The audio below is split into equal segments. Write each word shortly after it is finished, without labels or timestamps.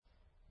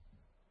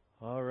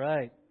All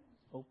right.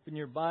 Open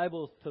your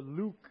Bibles to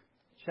Luke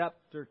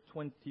chapter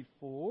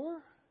 24.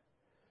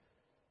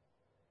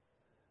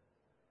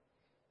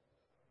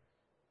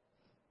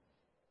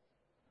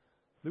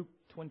 Luke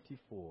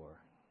 24.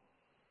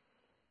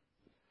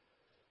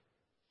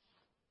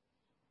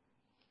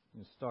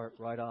 I'm going to start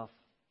right off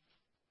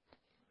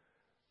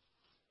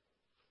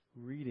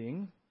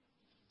reading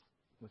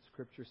what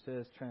Scripture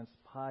says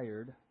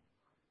transpired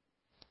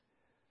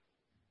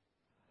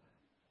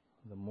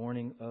the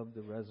morning of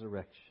the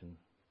resurrection.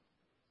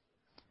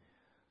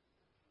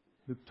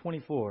 Luke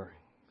 24,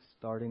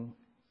 starting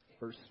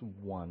verse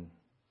 1.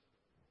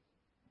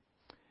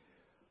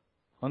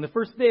 On the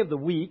first day of the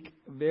week,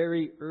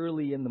 very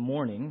early in the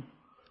morning,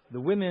 the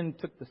women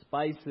took the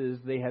spices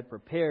they had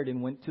prepared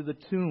and went to the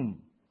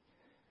tomb.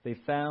 They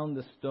found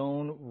the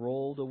stone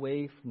rolled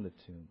away from the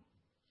tomb.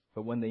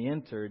 But when they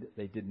entered,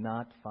 they did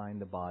not find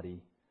the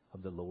body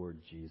of the Lord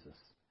Jesus.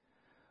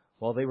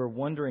 While they were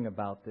wondering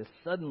about this,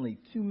 suddenly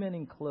 2 men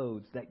in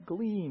clothes that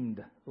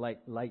gleamed like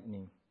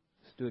lightning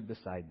stood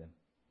beside them.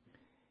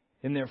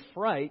 In their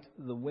fright,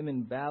 the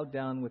women bowed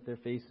down with their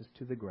faces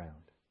to the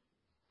ground.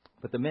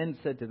 But the men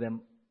said to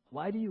them,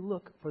 "Why do you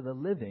look for the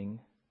living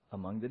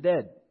among the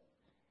dead?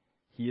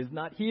 He is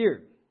not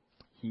here.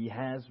 He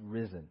has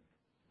risen.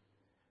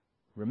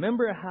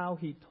 Remember how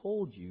he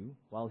told you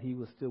while he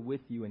was still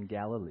with you in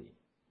Galilee.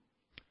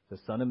 The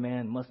Son of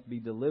Man must be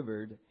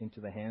delivered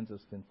into the hands of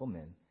sinful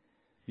men,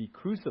 be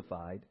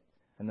crucified,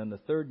 and on the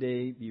third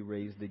day be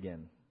raised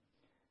again."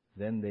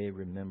 Then they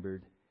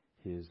remembered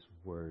his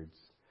words.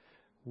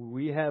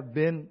 We have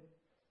been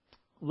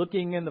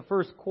looking in the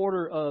first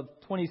quarter of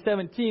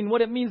 2017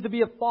 what it means to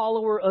be a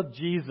follower of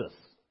Jesus.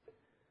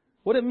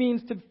 What it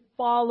means to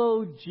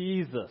follow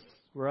Jesus,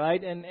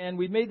 right? And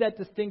we made that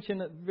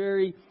distinction at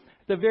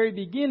the very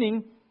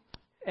beginning,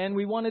 and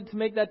we wanted to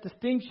make that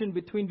distinction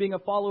between being a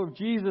follower of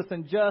Jesus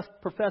and just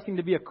professing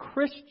to be a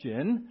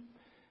Christian,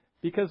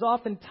 because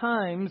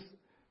oftentimes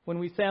when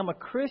we say I'm a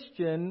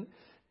Christian,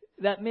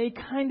 that may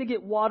kind of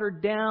get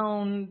watered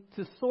down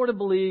to sort of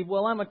believe,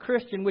 well, I'm a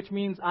Christian, which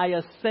means I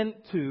assent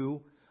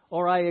to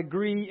or I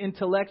agree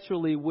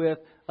intellectually with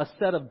a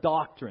set of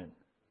doctrine,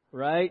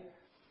 right?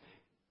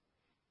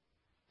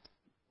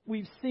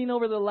 We've seen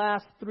over the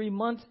last 3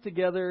 months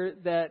together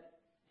that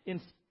in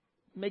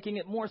making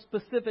it more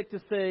specific to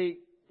say,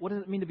 what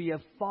does it mean to be a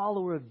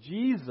follower of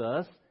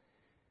Jesus?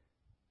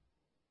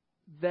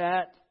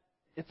 That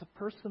it's a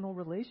personal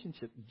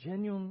relationship,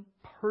 genuine,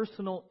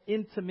 personal,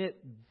 intimate,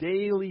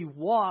 daily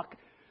walk.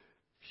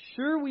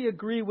 Sure, we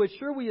agree with,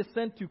 sure, we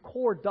assent to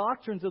core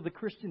doctrines of the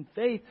Christian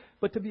faith,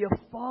 but to be a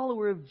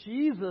follower of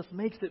Jesus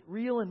makes it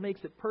real and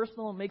makes it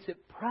personal and makes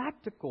it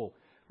practical,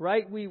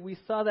 right? We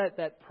saw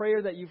that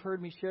prayer that you've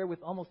heard me share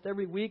with almost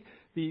every week.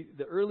 The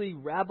early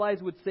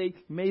rabbis would say,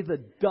 may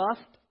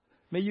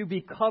you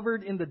be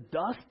covered in the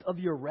dust of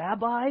your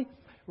rabbi,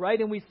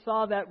 right? And we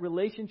saw that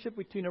relationship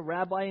between a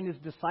rabbi and his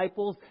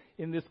disciples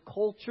in this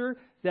culture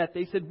that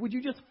they said, would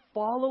you just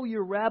follow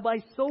your rabbi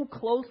so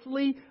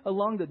closely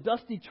along the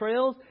dusty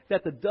trails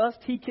that the dust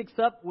he kicks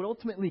up would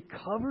ultimately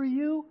cover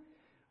you,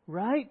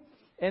 right?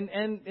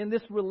 And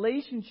this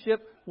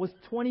relationship was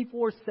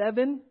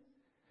 24/7,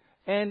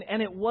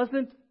 and it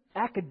wasn't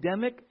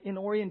academic in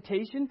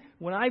orientation.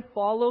 When I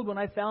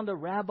found a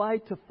rabbi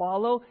to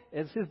follow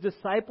as his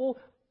disciple,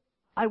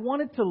 I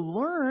wanted to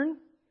learn,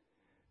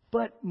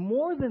 but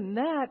more than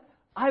that,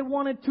 I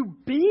wanted to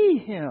be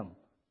him.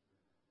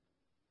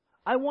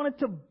 I wanted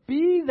to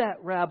be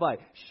that rabbi.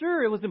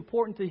 Sure, it was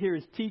important to hear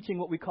his teaching,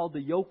 what we call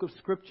the yoke of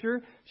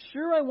Scripture.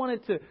 Sure, I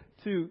wanted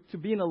to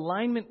be in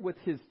alignment with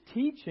his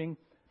teaching,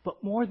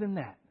 but more than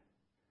that,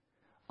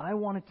 I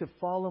wanted to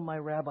follow my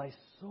rabbi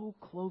so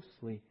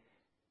closely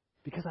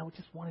because I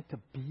just wanted to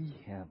be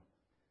him.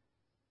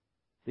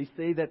 They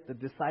say that the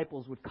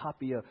disciples would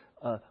copy a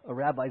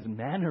rabbi's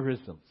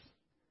mannerisms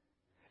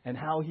and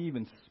how he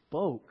even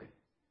spoke.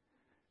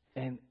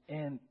 And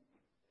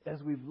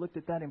as we've looked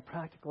at that in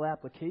practical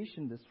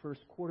application this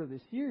first quarter of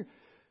this year,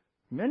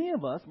 many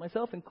of us,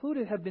 myself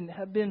included, have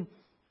been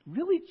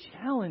really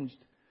challenged.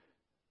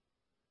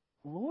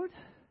 Lord,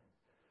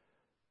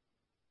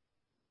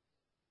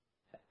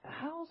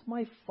 how's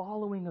my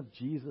following of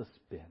Jesus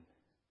been?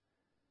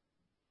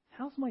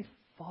 How's my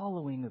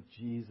following of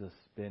Jesus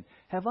been?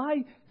 Have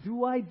I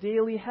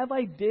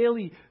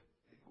daily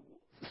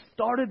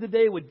started the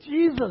day with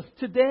Jesus?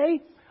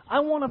 Today,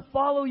 I want to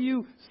follow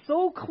you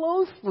so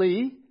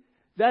closely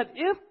that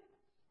if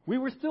we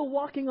were still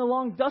walking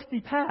along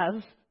dusty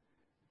paths,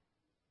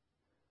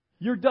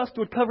 your dust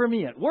would cover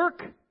me at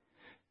work.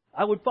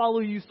 I would follow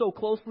you so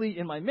closely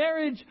in my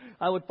marriage.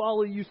 I would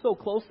follow you so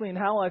closely in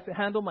how I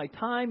handle my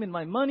time and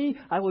my money.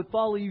 I would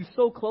follow you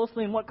so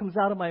closely in what comes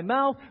out of my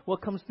mouth,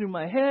 what comes through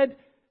my head.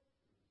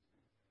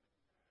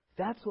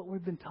 That's what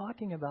we've been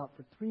talking about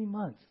for 3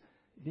 months,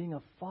 being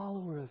a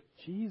follower of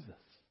Jesus.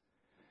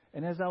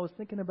 And as I was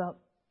thinking about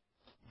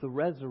the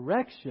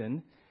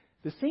resurrection,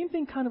 the same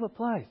thing kind of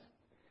applies.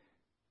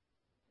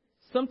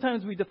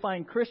 Sometimes we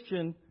define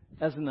Christian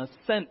as an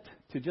assent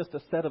to just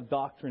a set of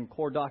doctrine,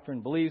 core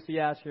doctrine beliefs.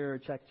 Yeah, sure,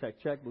 check,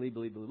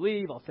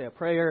 believe. I'll say a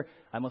prayer.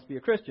 I must be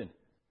a Christian,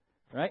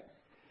 right?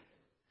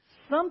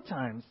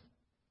 Sometimes,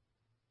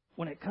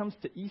 when it comes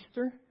to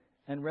Easter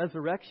and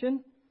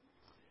resurrection,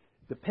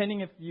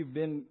 depending if you've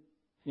been,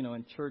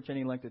 in church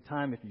any length of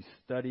time, if you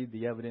studied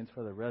the evidence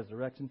for the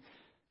resurrection,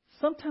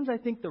 sometimes I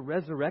think the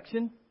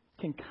resurrection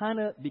can kind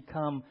of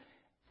become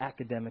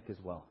academic as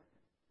well.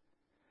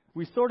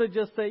 We sort of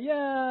just say,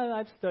 yeah,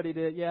 I've studied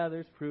it. Yeah,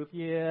 there's proof.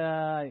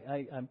 Yeah,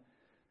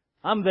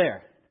 I'm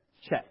there.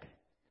 Check.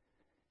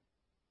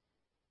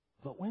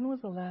 But when was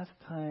the last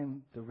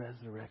time the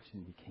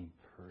resurrection became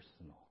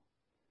personal?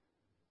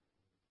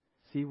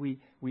 See, we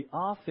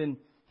often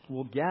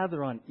will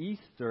gather on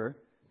Easter.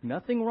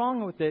 Nothing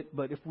wrong with it,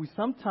 but if we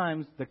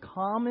sometimes, the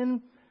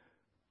common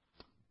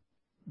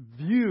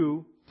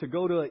view to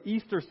go to an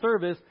Easter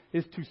service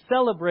is to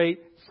celebrate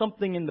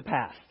something in the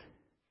past.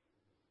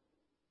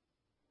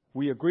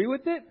 We agree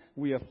with it,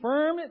 we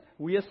affirm it,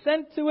 we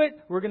assent to it,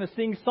 we're going to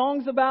sing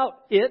songs about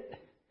it,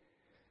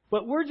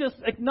 but we're just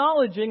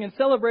acknowledging and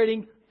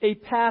celebrating a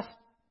past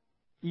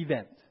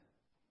event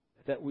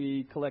that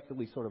we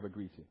collectively sort of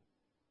agree to.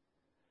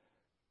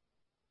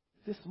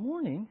 This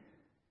morning,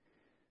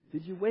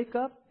 did you wake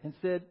up and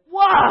said,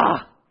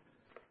 wow!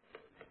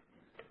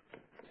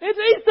 It's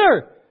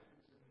Easter!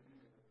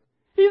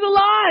 He's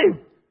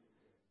alive!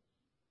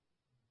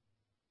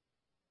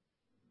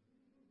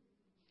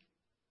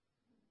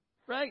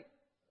 Right?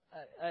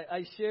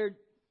 I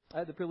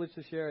had the privilege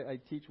to share. I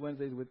teach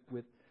Wednesdays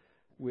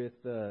with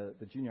the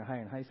junior high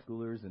and high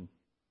schoolers,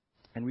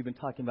 and we've been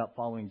talking about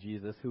following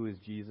Jesus. Who is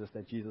Jesus?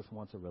 That Jesus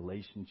wants a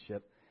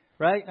relationship,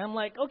 right? And I'm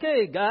like,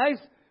 okay, guys,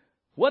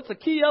 what's a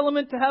key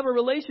element to have a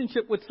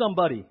relationship with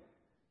somebody?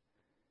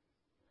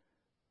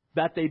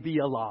 That they be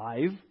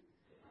alive.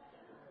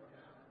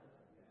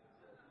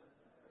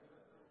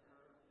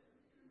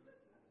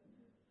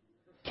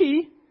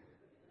 Key.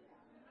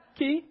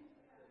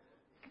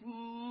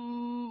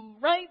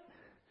 Right?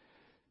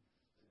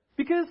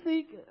 Because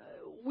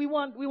we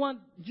want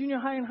junior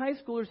high and high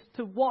schoolers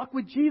to walk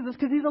with Jesus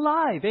because He's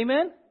alive.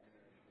 Amen?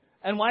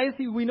 And why is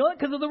He? We know it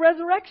because of the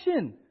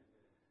resurrection.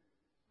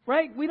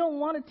 Right? We don't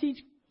want to teach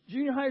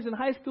junior highers and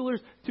high schoolers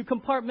to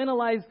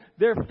compartmentalize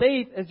their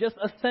faith as just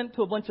assent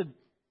to a bunch of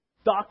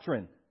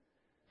doctrine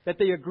that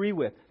they agree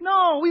with.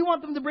 No, we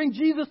want them to bring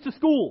Jesus to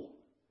school.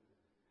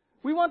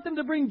 We want them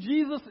to bring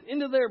Jesus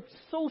into their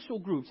social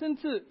groups,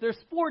 into their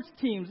sports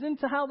teams,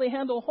 into how they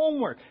handle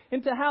homework,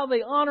 into how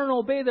they honor and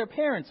obey their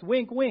parents.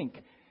 Wink,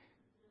 wink.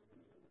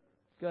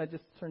 Go ahead,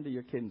 just turn to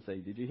your kid and say,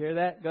 did you hear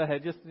that? Go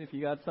ahead, just if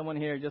you got someone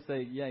here, just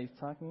say, yeah, he's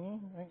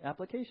talking, right?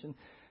 Application.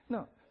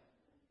 No.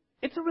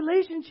 It's a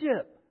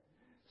relationship.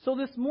 So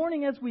this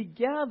morning as we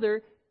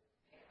gather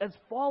as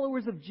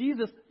followers of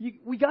Jesus,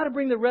 we got to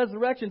bring the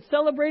resurrection,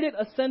 celebrate it,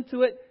 assent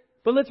to it,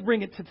 but let's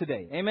bring it to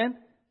today. Amen?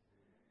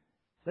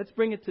 Let's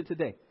bring it to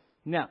today.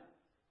 Now,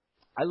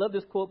 I love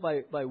this quote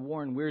by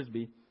Warren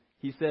Wiersbe.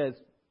 He says,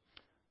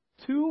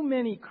 too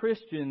many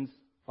Christians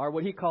are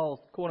what he calls,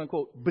 quote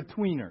unquote,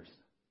 betweeners.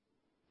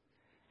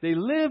 They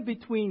live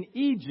between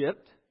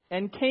Egypt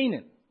and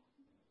Canaan.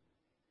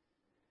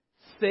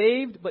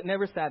 Saved but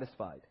never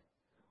satisfied.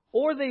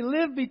 Or they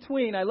live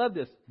between, I love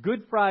this,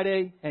 Good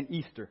Friday and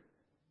Easter.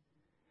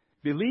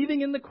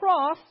 Believing in the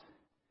cross,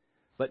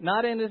 but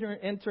not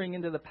entering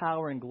into the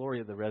power and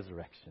glory of the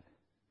resurrection.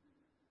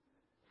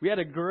 We had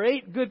a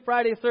great Good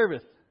Friday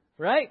service,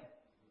 right?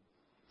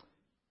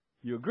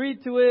 You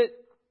agreed to it,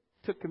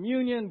 took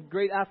communion,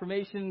 great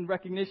affirmation,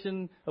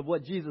 recognition of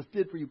what Jesus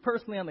did for you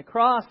personally on the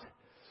cross.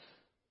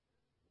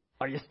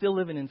 Are you still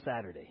living in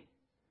Saturday?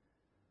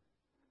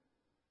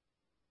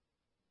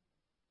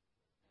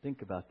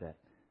 Think about that.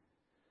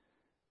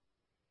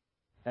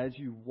 As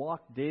you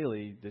walk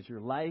daily, does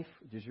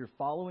your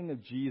following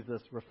of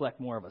Jesus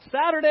reflect more of a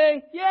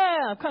Saturday?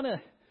 Yeah,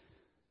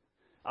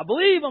 I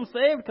believe I'm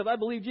saved because I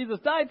believe Jesus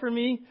died for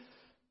me.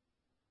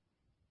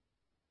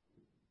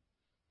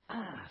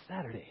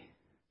 Saturday.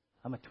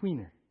 I'm a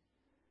tweener.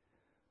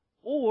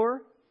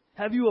 Or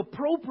have you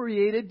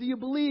appropriated, do you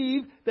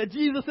believe that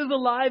Jesus is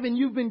alive and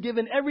you've been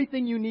given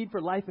everything you need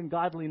for life and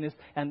godliness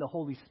and the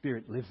Holy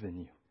Spirit lives in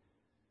you?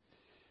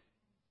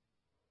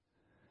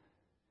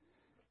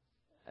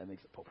 That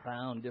makes a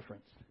profound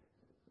difference.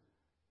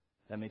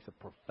 That makes a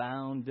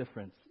profound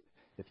difference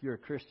if you're a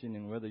Christian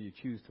and whether you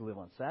choose to live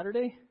on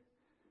Saturday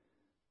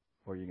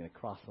or you're going to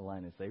cross the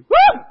line and say,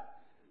 woo!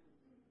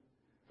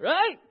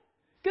 Right?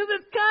 Because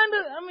it's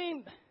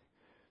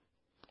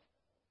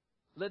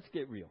let's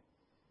get real.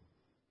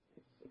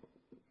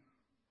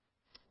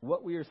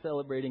 What we are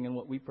celebrating and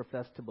what we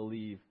profess to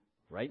believe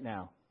right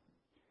now,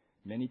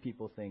 many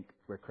people think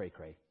we're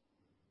cray-cray.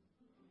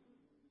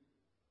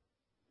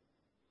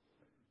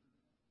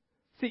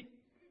 See,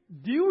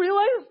 do you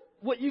realize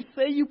what you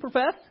say you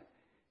profess?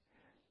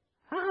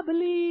 I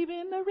believe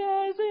in the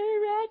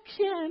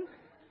resurrection.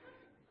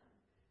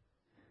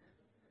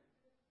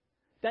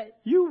 That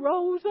you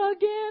rose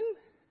again.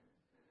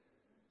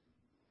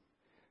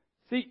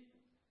 See,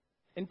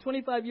 In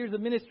 25 years of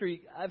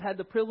ministry, I've had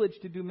the privilege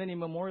to do many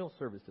memorial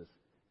services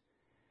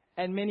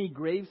and many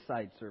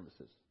graveside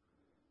services.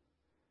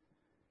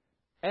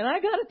 And I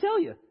got to tell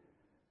you,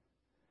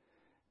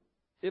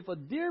 if a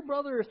dear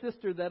brother or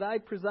sister that I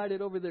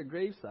presided over their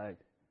graveside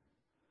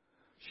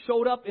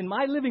showed up in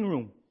my living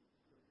room,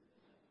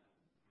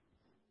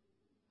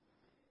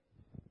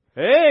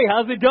 hey,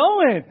 how's it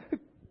going?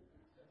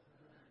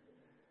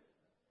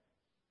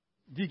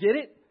 Do you get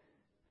it?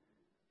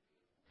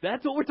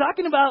 That's what we're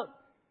talking about.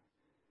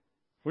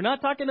 We're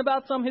not talking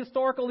about some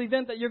historical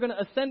event that you're going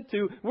to assent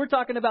to. We're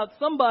talking about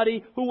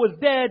somebody who was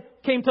dead,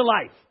 came to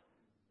life.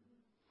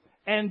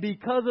 And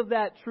because of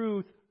that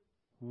truth,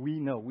 we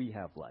know we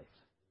have life.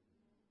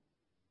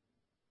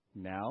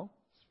 Now,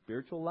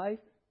 spiritual life,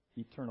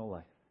 eternal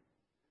life.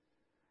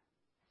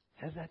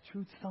 Has that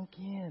truth sunk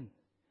in?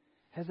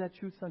 Has that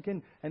truth sunk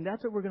in? And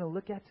that's what we're going to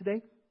look at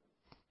today.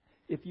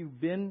 If you've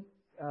been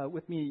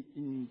with me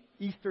in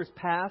Easter's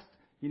past,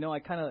 you know I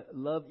kind of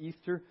love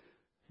Easter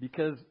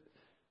because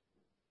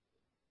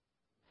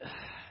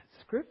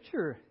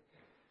Scripture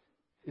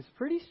is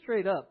pretty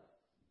straight up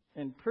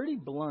and pretty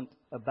blunt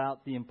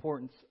about the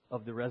importance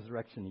of the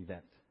resurrection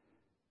event.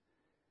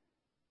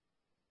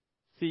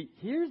 See,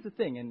 here's the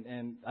thing,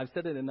 and I've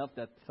said it enough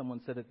that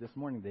someone said it this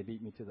morning. They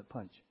beat me to the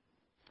punch.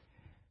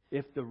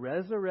 If the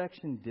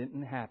resurrection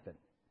didn't happen,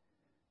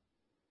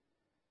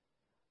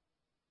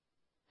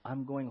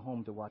 I'm going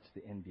home to watch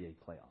the NBA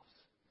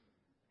playoffs.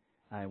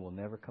 I will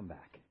never come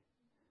back.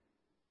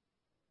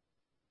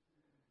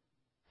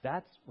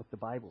 That's what the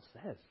Bible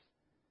says.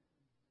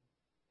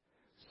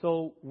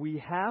 So we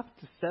have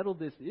to settle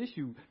this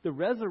issue. The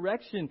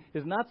resurrection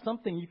is not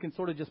something you can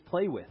sort of just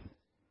play with.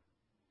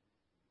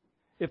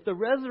 If the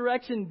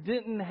resurrection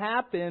didn't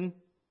happen,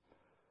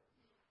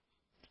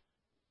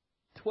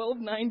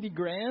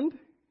 $1,290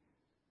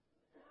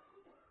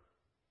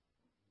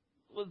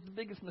 was the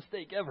biggest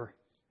mistake ever.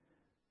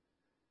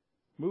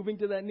 Moving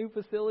to that new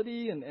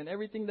facility and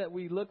everything that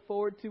we look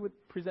forward to with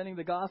presenting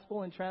the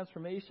gospel and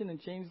transformation and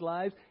changed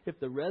lives, if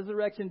the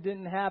resurrection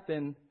didn't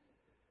happen,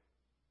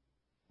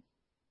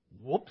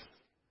 whoops.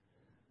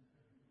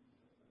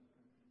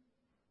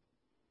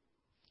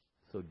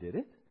 So did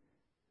it?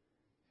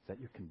 Is that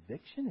your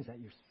conviction? Is that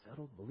your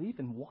settled belief?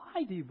 And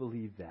why do you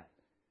believe that?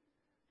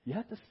 You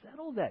have to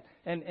settle that.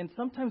 And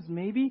sometimes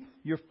maybe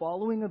your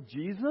following of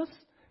Jesus,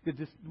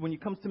 when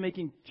it comes to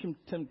making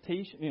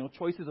temptation,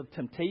 choices of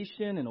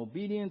temptation and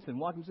obedience and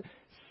walking,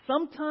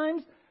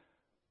 sometimes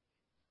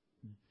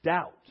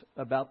doubt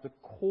about the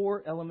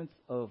core elements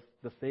of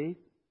the faith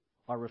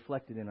are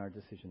reflected in our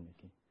decision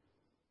making.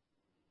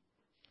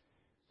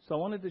 So I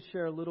wanted to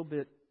share a little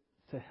bit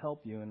to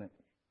help you, and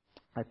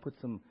I put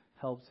some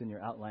helps in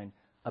your outline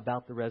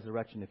about the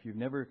resurrection. If you've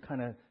never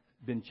kind of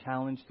been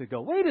challenged to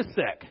go, wait a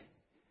sec.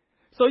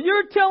 So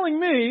you're telling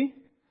me,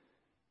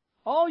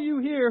 all you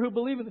here who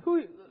believe in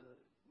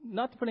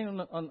not to put you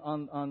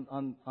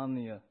on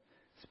the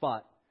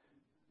spot,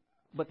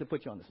 but to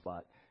put you on the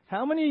spot.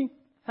 How many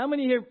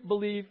here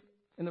believe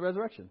in the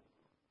resurrection?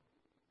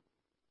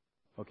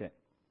 Okay.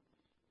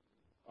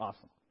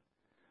 Awesome.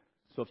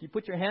 So if you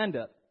put your hand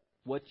up,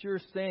 what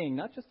you're saying,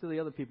 not just to the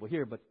other people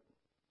here, but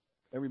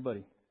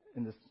everybody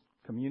in this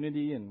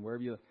community and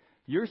wherever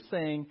you're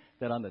saying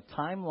that on the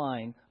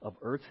timeline of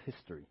Earth's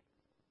history,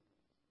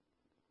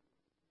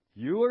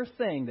 you are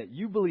saying that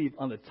you believe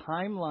on the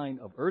timeline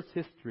of Earth's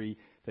history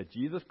that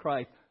Jesus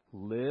Christ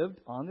lived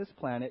on this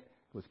planet,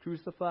 was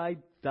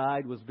crucified,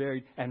 died, was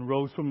buried, and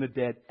rose from the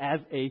dead as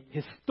a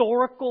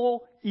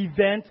historical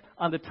event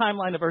on the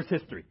timeline of Earth's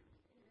history.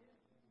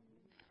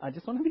 I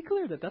just want to be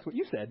clear that that's what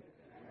you said.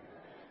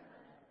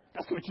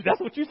 That's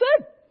what you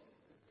said.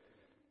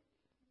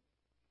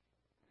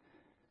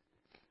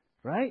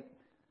 Right?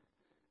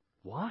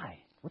 Why?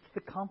 What's the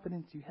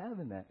confidence you have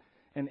in that?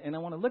 And I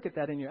want to look at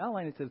that in your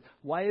outline. It says,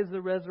 why is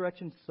the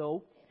resurrection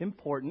so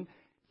important?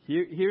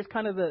 Here's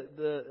kind of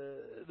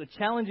the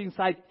challenging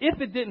side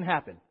if it didn't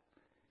happen.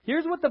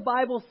 Here's what the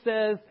Bible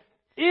says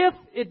if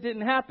it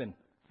didn't happen.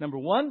 Number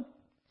one,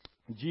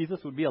 Jesus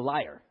would be a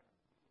liar.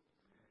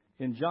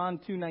 In John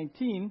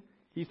 2:19,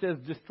 he says,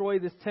 destroy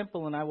this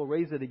temple and I will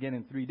raise it again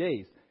in 3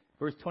 days.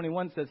 Verse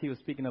 21 says he was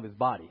speaking of his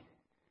body.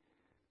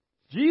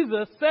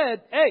 Jesus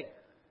said, hey,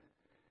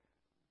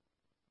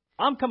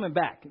 I'm coming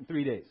back in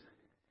 3 days.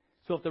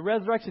 So if the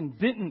resurrection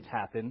didn't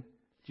happen,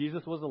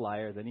 Jesus was a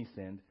liar, then he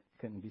sinned,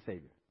 couldn't be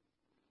Savior.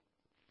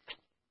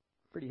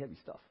 Pretty heavy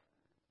stuff.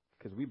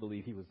 Because we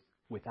believe he was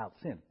without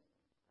sin.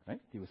 Right?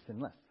 He was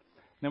sinless.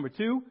 Number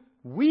two,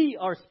 we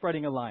are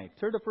spreading a lie.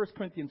 Turn to 1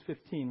 Corinthians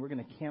 15. We're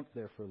going to camp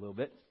there for a little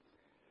bit.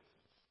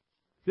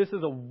 This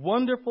is a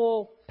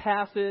wonderful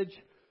passage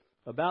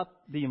about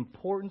the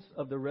importance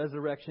of the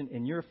resurrection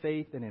in your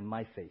faith and in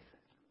my faith.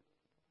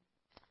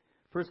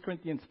 1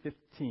 Corinthians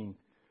 15.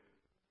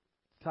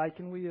 Ty,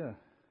 can we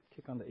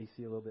kick on the AC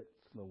a little bit?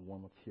 It's a little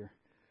warm up here.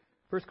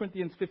 1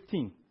 Corinthians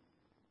 15.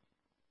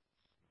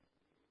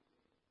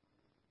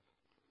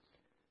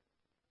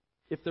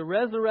 If the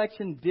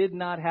resurrection did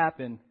not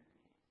happen,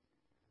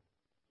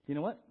 you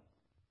know what?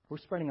 We're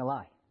spreading a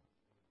lie.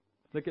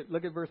 Look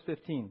at verse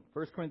 15.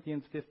 1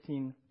 Corinthians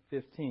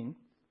 15:15.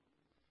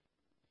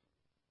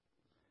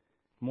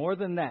 More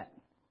than that,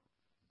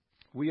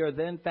 we are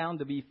then found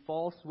to be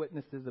false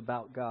witnesses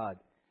about God.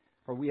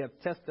 For we have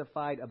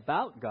testified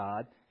about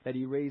God that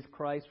He raised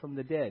Christ from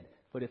the dead.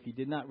 But He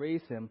did not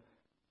raise Him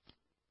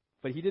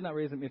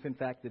if in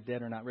fact the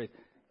dead are not raised.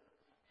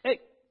 Hey,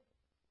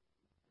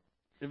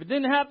 if it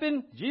didn't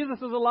happen, Jesus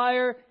is a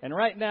liar, and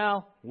right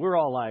now we're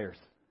all liars.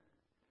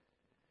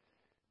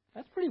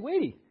 That's pretty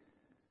weighty.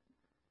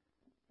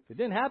 If it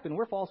didn't happen,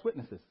 we're false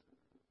witnesses.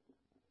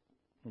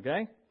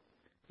 Okay?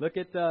 Look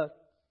at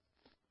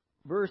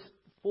verse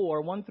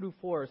 4, 1 through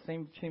 4,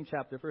 same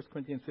chapter, 1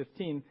 Corinthians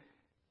 15.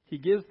 He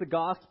gives the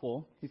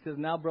gospel. He says,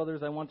 now,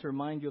 brothers, I want to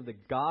remind you of the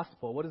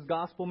gospel. What does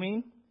gospel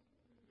mean?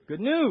 Good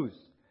news.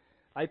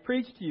 I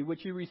preached to you,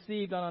 which you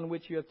received and on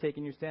which you have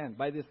taken your stand.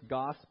 By this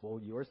gospel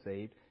you are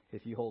saved,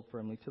 if you hold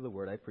firmly to the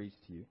word I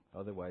preached to you.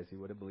 Otherwise you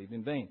would have believed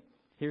in vain.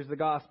 Here's the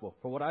gospel.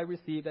 For what I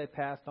received I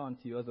passed on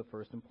to you as of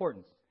first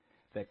importance.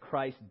 That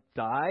Christ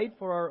died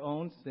for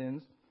our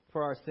sins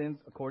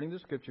according to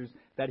the Scriptures.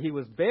 That He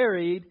was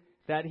buried.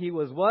 That He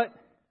was what?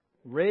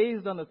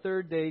 Raised on the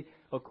third day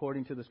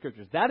according to the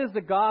Scriptures. That is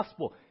the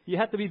gospel. You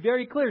have to be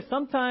very clear.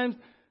 Sometimes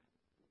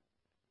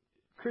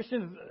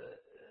Christians,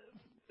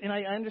 and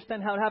I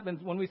understand how it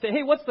happens, when we say,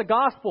 hey, what's the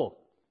gospel?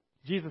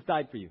 Jesus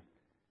died for you.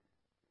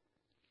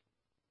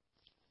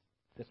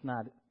 That's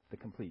not the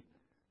complete.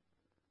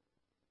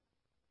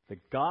 The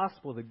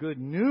gospel, the good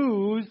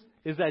news,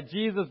 is that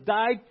Jesus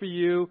died for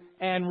you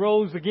and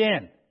rose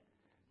again.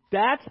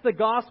 That's the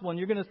gospel, and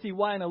you're going to see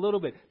why in a little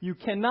bit. You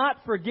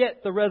cannot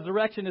forget the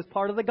resurrection is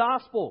part of the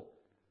gospel.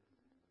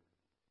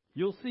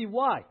 You'll see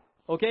why.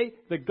 Okay?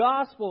 The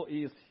gospel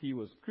is He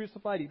was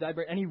crucified, He died,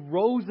 and He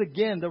rose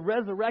again. The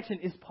resurrection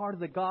is part of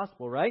the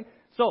gospel, right?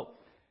 So,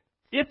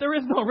 if there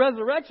is no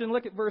resurrection,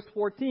 look at verse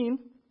 14.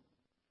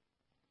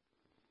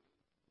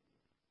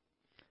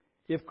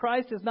 If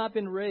Christ has not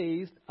been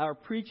raised, our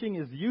preaching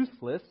is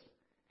useless,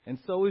 and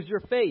so is your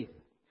faith.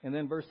 And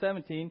then verse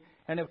 17,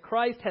 and if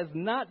Christ has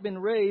not been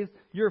raised,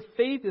 your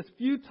faith is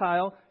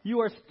futile. You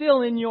are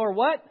still in your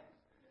what?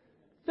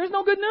 There's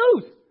no good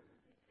news.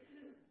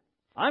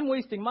 I'm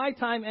wasting my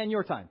time and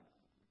your time.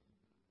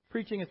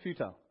 Preaching is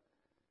futile.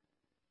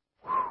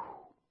 Whew.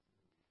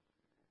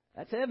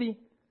 That's heavy.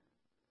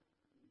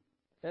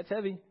 That's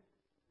heavy.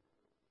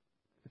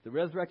 If the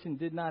resurrection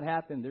did not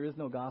happen, there is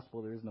no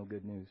gospel, there is no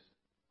good news.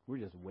 We're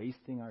just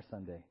wasting our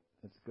Sunday.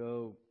 Let's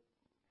go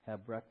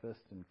have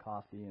breakfast and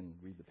coffee and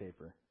read the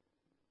paper.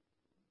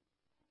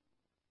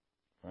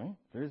 Right?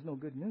 There is no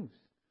good news.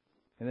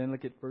 And then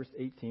look at verse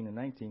 18 and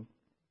 19.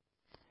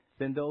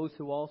 Then those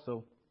who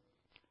also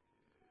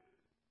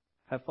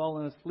have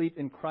fallen asleep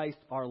in Christ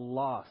are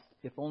lost.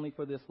 If only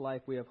for this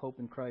life we have hope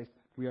in Christ,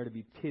 we are to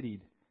be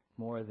pitied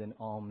more than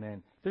all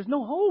men. There's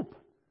no hope.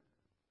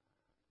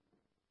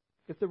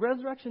 If the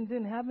resurrection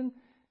didn't happen,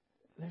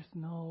 there's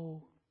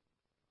no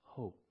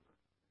hope.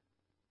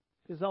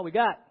 This is all we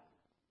got.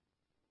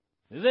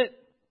 This is it.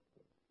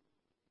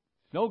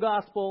 No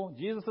gospel.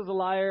 Jesus is a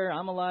liar.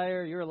 I'm a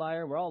liar. You're a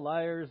liar. We're all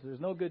liars.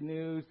 There's no good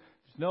news.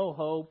 There's no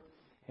hope.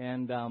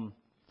 And, woohoo!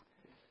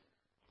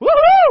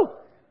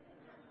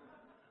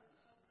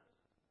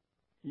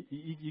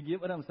 You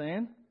get what I'm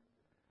saying?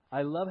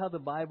 I love how the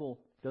Bible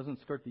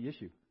doesn't skirt the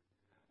issue.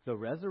 The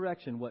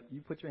resurrection, what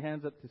you put your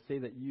hands up to say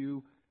that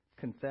you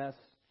confess,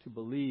 to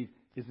believe,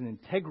 is an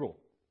integral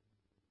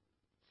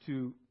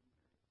to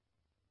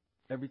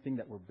everything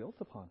that we're built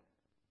upon.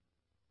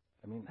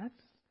 I mean,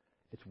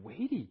 it's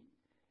weighty.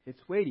 It's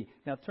weighty.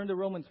 Now turn to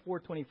Romans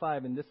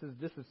 4:25, and this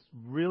is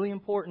really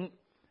important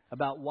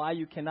about why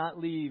you cannot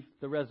leave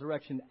the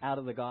resurrection out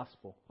of the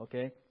gospel.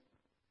 Okay?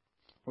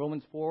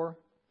 Romans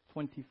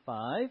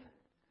 4:25.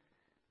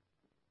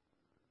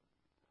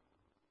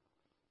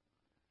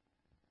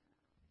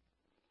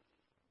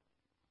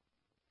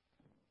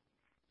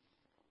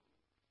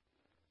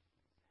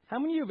 How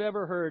many of you have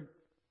ever heard,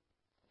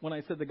 when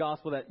I said the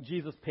gospel, that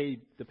Jesus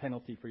paid the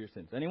penalty for your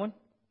sins? Anyone?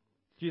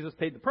 Jesus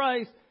paid the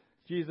price.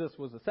 Jesus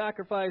was a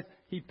sacrifice.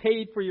 He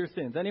paid for your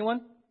sins.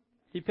 Anyone?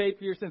 He paid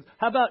for your sins.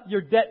 How about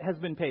your debt has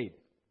been paid?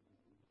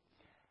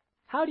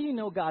 How do you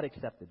know God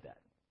accepted that?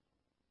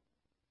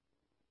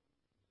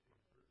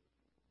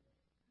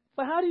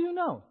 But how do you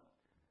know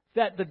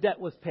that the debt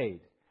was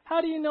paid?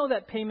 How do you know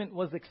that payment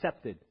was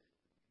accepted?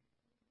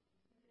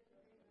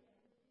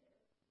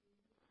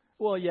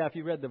 Well, yeah, if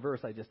you read the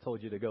verse I just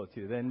told you to go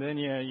to, then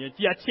you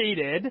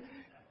cheated.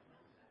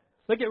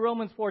 Look at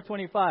Romans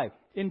 4:25.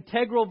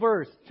 Integral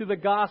verse to the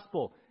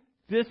gospel.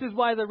 This is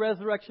why the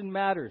resurrection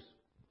matters.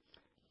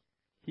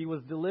 He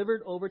was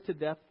delivered over to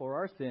death for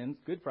our sins,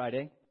 Good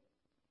Friday,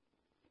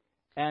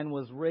 and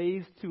was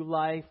raised to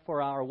life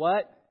for our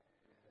what?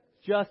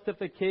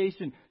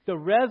 Justification. The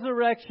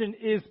resurrection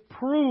is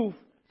proof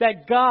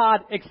that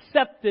God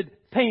accepted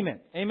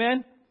payment.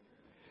 Amen?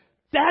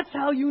 That's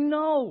how you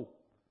know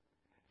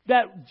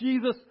that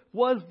Jesus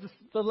was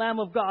the Lamb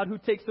of God who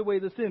takes away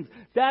the sins.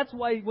 That's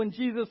why when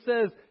Jesus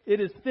says it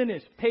is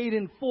finished, paid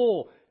in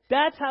full,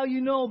 That's how you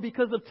know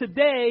because of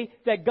today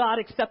that God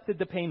accepted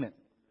the payment.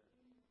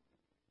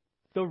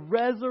 The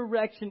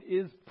resurrection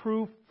is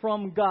proof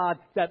from God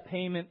that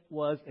payment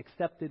was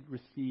accepted,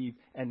 received,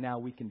 and now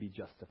we can be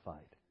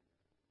justified.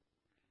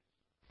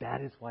 That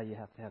is why you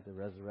have to have the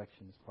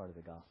resurrection as part of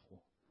the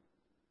gospel.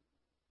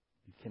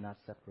 You cannot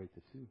separate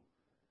the two.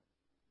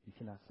 You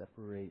cannot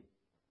separate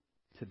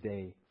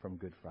today from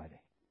Good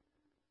Friday.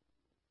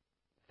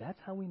 That's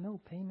how we know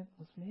payment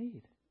was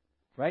made.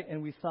 Right?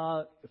 And we saw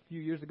a few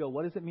years ago,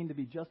 what does it mean to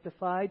be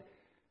justified?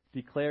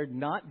 Declared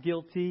not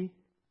guilty,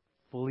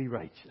 fully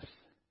righteous.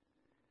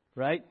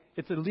 Right?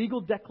 It's a legal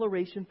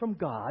declaration from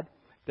God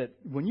that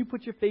when you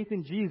put your faith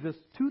in Jesus,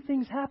 two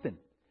things happen.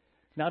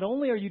 Not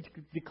only are you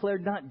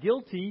declared not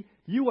guilty,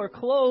 you are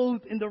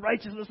clothed in the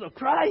righteousness of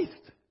Christ.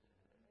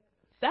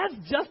 That's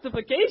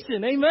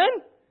justification. Amen?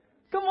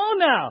 Come on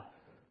now.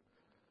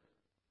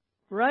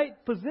 Right?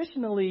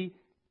 Positionally,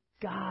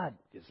 God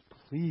is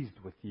pleased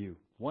with you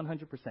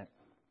 100%.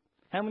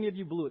 How many of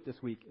you blew it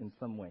this week in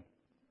some way?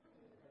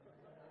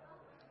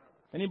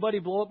 Anybody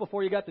blow it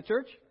before you got to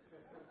church?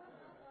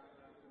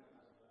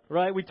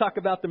 Right? We talk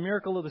about the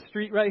miracle of the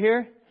street right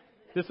here.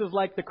 This is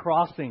like the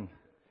crossing.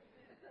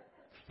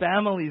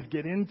 Families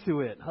get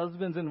into it,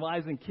 husbands and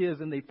wives and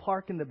kids, and they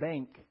park in the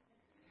bank.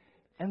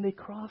 And they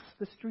cross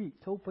the street,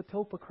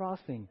 Topa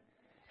crossing.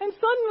 And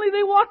suddenly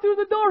they walk through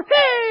the door.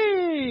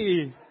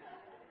 Hey!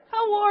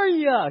 How are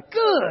you?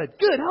 Good,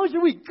 good. How was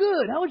your week?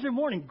 Good. How was your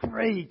morning?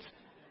 Great.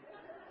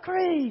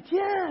 Great.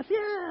 Yes,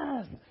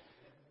 yes.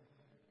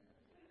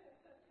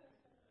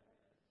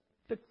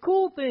 The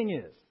cool thing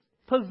is,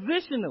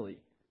 positionally,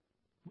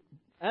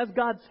 as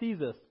God sees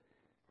us,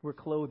 we're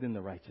clothed in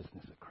the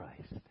righteousness of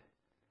Christ.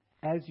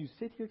 As you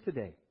sit here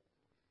today,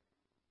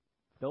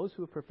 those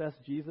who have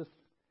professed Jesus,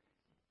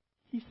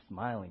 He's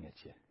smiling at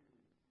you.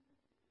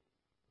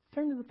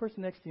 Turn to the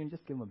person next to you and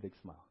just give him a big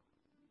smile.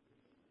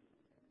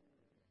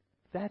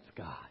 That's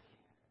God.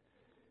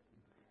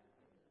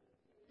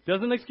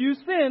 Doesn't excuse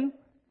sin.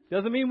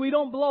 Doesn't mean we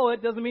don't blow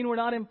it. Doesn't mean we're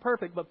not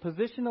imperfect. But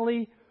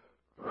positionally,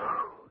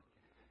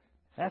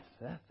 that's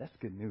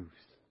good news.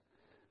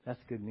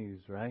 That's good news,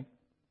 right?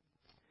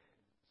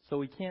 So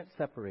we can't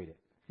separate it.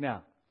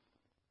 Now,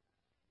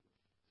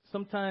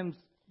 sometimes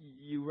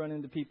you run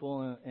into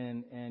people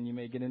and you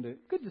may get into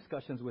good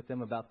discussions with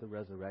them about the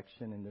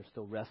resurrection, and they're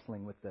still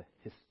wrestling with the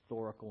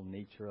historical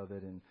nature of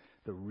it and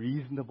the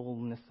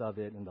reasonableness of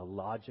it and the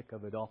logic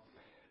of it all.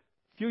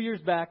 A few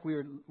years back, we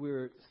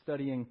were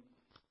studying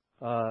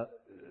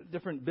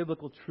different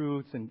biblical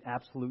truths and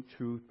absolute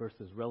truth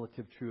versus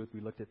relative truth. We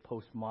looked at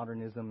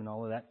postmodernism and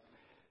all of that.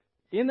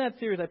 In that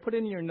series, I put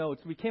in your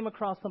notes, we came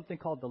across something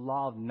called the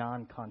law of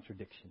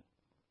non-contradiction.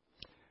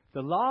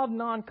 The law of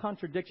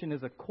non-contradiction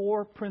is a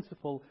core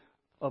principle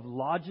of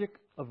logic,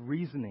 of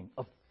reasoning,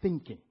 of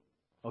thinking.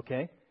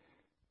 Okay?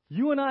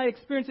 You and I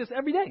experience this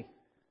every day.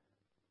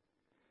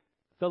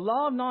 The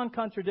law of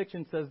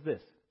non-contradiction says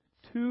this: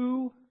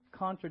 two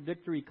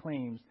contradictory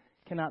claims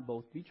cannot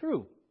both be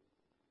true.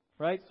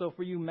 Right? So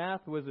for you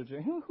math wizards,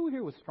 who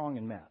here was strong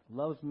in math?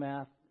 Loves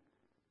math?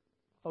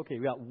 Okay,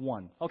 we got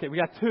one. Okay, we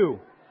got two.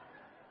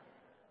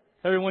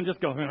 Everyone just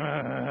go,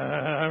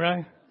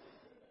 right?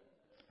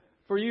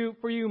 For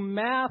you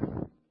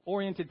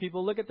math-oriented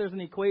people, look at there's an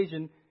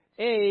equation.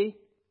 A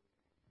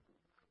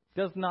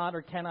does not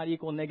or cannot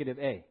equal negative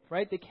A,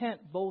 right? They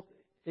can't both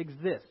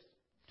exist.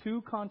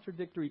 Two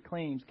contradictory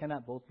claims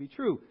cannot both be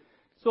true.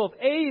 So if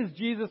A is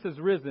Jesus is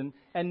risen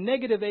and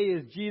negative A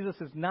is Jesus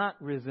is not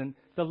risen,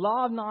 the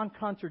law of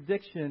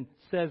non-contradiction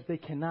says they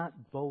cannot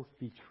both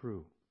be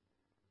true.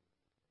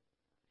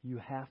 You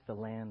have to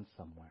land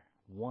somewhere.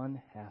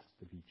 One has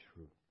to be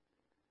true.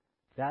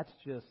 That's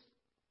just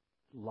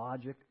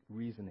logic,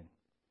 reasoning,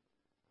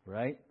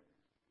 right?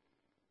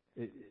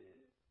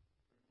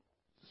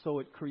 So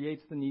it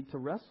creates the need to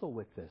wrestle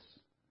with this,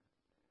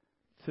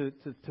 to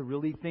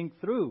really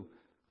think through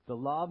the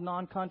law of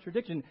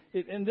non-contradiction.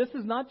 And this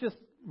is not just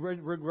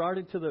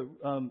regarded to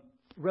the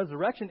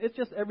resurrection, it's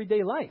just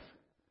everyday life,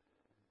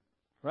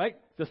 right?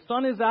 The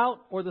sun is out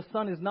or the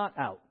sun is not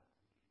out.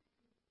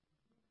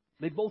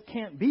 They both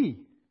can't be.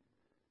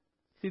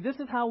 See, this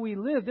is how we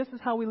live. This is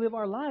how we live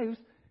our lives,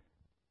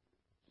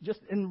 just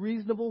in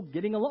reasonable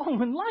getting along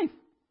in life.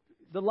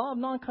 The law of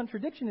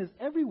non-contradiction is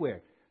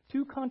everywhere.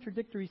 Two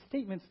contradictory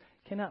statements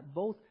cannot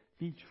both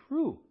be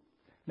true.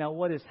 Now,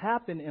 what has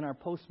happened in our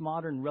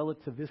postmodern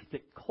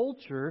relativistic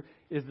culture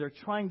is they're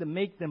trying to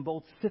make them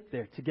both sit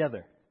there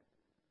together.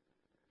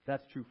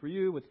 That's true for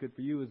you. What's good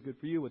for you is good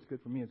for you. What's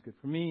good for me is good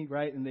for me,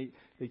 right? And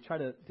they try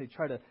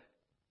to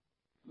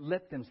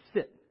let them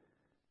sit.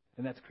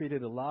 And that's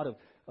created a lot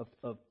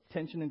of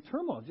tension and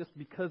turmoil just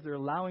because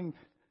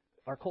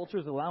our culture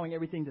is allowing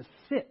everything to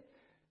sit.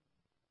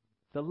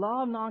 The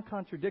law of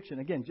non-contradiction,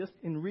 again, just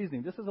in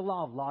reasoning, this is a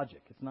law of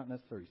logic. It's not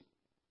necessarily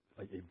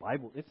like a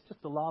Bible. It's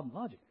just a law of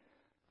logic.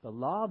 The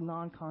law of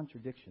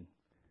non-contradiction.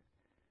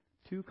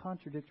 Two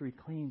contradictory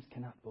claims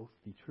cannot both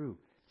be true.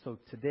 So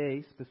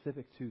today,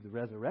 specific to the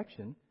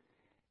resurrection,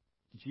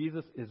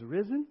 Jesus is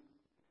risen.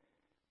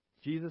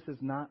 Jesus is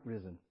not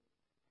risen.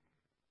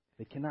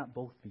 They cannot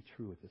both be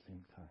true at the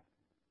same time.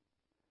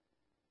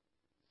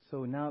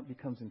 So now it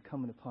becomes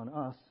incumbent upon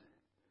us,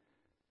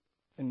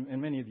 and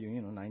many of you,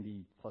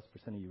 90+%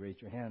 of you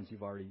raised your hands,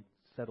 you've already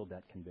settled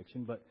that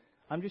conviction, but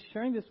I'm just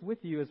sharing this with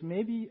you as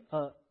maybe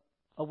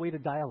a way to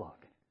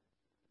dialogue.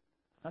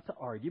 Not to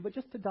argue, but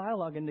just to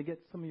dialogue and to get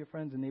some of your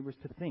friends and neighbors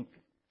to think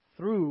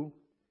through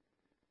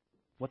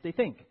what they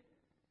think.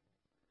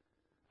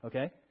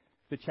 Okay?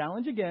 The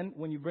challenge, again,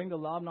 when you bring the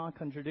law of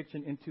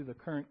non-contradiction into the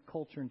current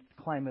culture and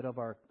climate of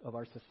our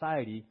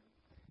society,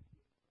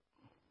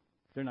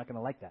 they're not going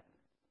to like that.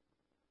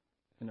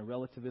 In a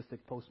relativistic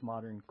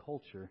postmodern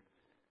culture,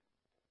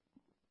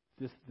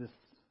 this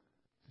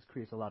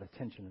creates a lot of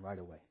tension right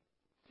away.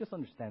 Just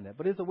understand that.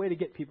 But it's a way to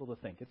get people to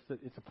think.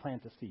 It's a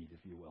plant a seed, if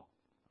you will.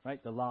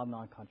 Right? The law of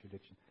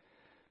non-contradiction.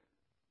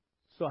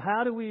 So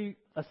how do we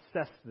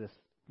assess this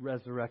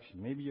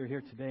resurrection? Maybe you're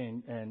here today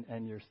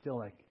and you're still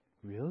like,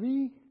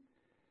 really?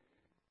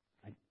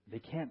 They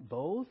can't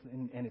both?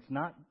 And it's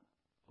not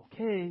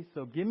okay,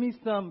 so give me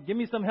some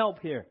help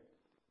here.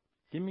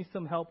 Give me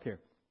some help here.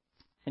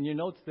 And your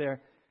notes there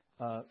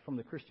from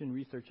the Christian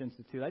Research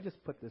Institute, I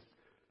just put this,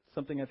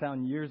 something I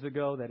found years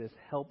ago that has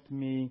helped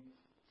me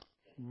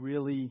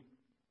really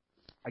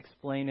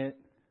explain it,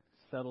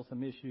 settle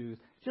some issues.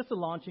 Just a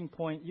launching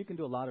point. You can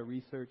do a lot of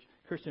research.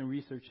 Christian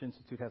Research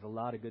Institute has a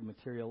lot of good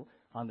material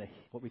on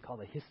what we call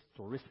the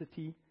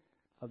historicity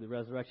of the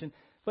resurrection.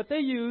 But they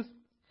use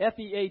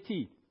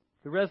FEAT.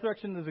 The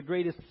resurrection is the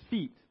greatest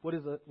feat. What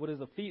is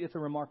a feat? It's a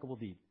remarkable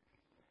deed.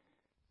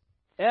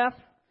 F,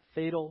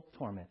 fatal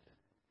torment.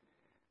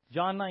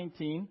 John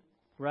 19,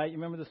 right? You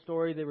remember the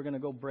story? They were going to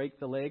go break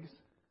the legs.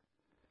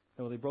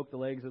 So they broke the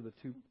legs of the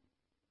two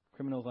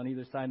criminals on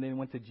either side. And they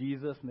went to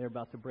Jesus, and they were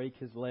about to break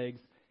his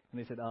legs.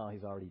 And they said, oh,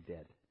 he's already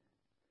dead.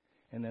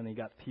 And then he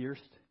got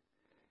pierced.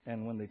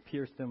 And when they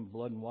pierced him,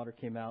 blood and water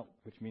came out,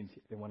 which means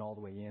it went all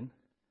the way in.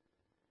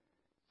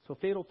 So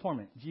fatal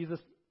torment. Jesus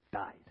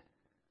died.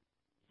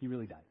 He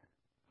really died.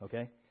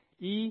 Okay?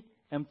 E,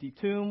 empty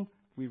tomb.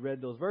 We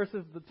read those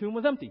verses. The tomb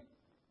was empty.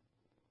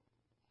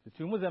 The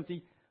tomb was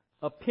empty.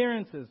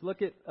 Appearances.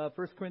 Look at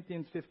 1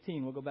 Corinthians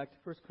 15. We'll go back to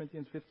 1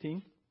 Corinthians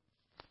 15.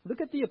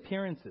 Look at the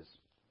appearances.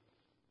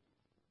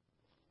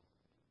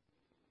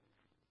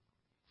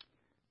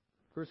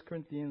 1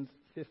 Corinthians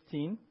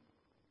 15.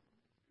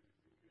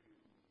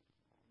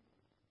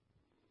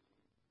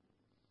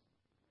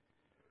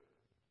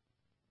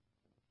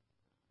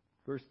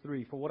 Verse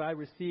 3, for what I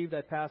received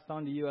I passed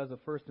on to you as of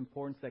first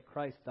importance, that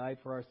Christ died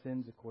for our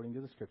sins according to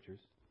the Scriptures,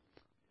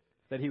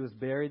 that he was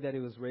buried, that he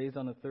was raised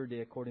on the third day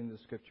according to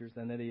the Scriptures,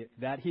 and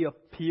that he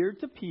appeared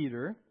to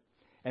Peter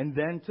and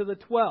then to the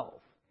 12.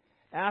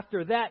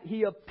 After that,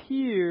 he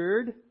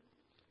appeared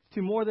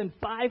to more than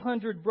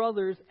 500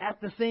 brothers at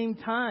the same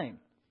time,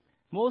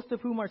 most of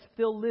whom are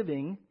still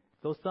living,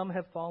 though some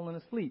have fallen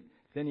asleep.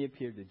 Then he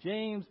appeared to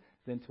James,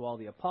 then to all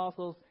the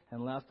apostles,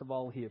 and last of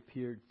all, he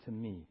appeared to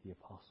me, the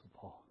Apostle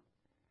Paul.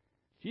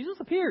 Jesus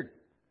appeared.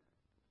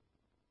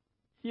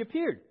 He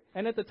appeared.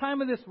 And at the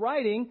time of this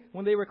writing,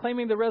 when they were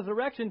claiming the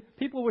resurrection,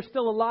 people were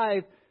still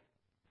alive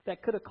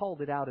that could have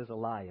called it out as a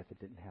lie if it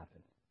didn't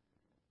happen.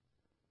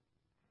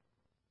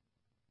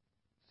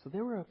 So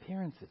there were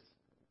appearances.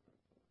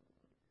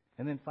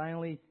 And then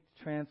finally,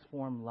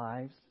 transformed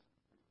lives.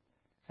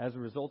 As a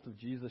result of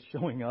Jesus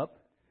showing up,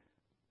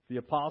 the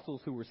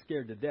apostles who were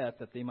scared to death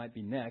that they might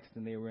be next,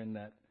 and they were in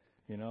that,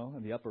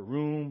 in the upper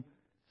room,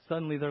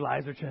 suddenly their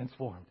lives are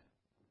transformed.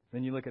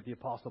 Then you look at the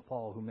Apostle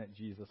Paul who met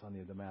Jesus on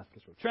the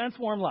Damascus Road.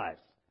 Transformed lives.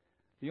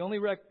 The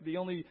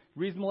only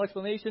reasonable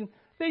explanation,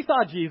 they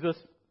saw Jesus.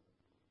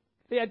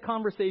 They had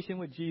conversation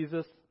with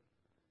Jesus.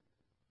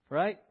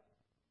 Right?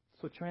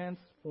 So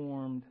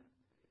transformed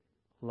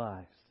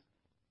lives.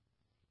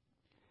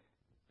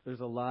 There's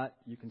a lot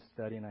you can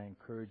study, and I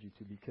encourage you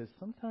to, because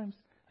sometimes,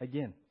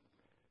 again,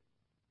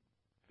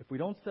 if we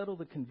don't settle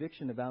the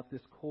conviction about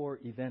this core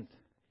event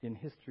in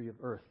history of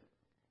earth,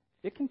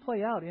 it can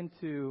play out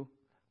into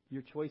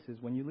your choices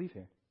when you leave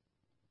here.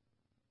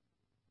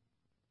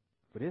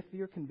 But if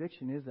your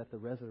conviction is that the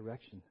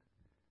resurrection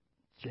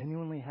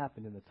genuinely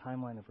happened in the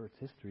timeline of Earth's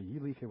history,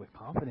 you leave here with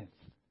confidence.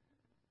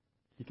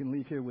 You can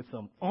leave here with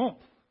some oomph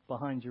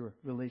behind your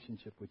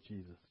relationship with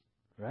Jesus,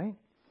 right?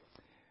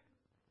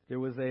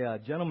 There was a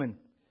gentleman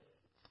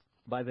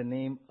by the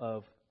name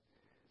of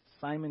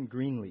Simon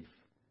Greenleaf.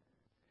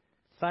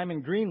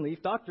 Simon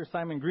Greenleaf, Dr.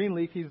 Simon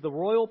Greenleaf, he's the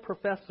Royal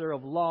Professor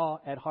of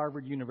Law at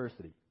Harvard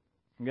University.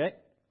 Okay?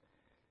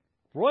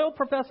 Royal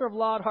Professor of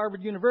Law at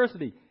Harvard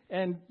University.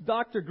 And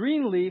Dr.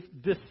 Greenleaf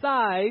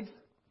decides,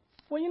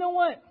 well, you know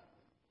what?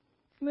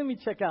 Let me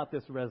check out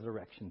this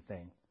resurrection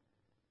thing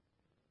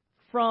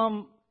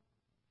from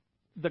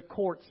the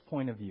court's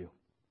point of view.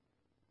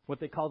 What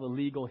they call the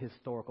legal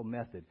historical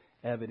method.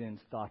 Evidence,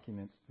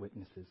 documents,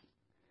 witnesses.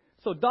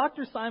 So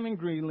Dr. Simon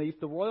Greenleaf,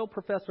 the Royal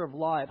Professor of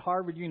Law at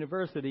Harvard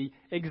University,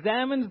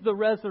 examines the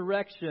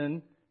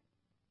resurrection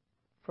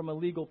from a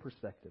legal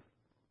perspective.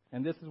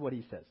 And this is what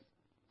he says.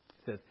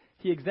 He says,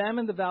 he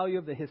examined the value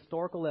of the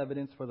historical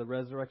evidence for the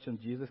resurrection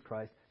of Jesus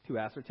Christ to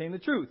ascertain the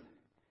truth.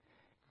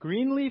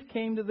 Greenleaf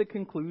came to the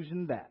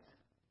conclusion that,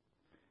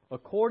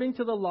 according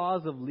to the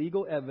laws of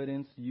legal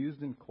evidence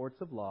used in courts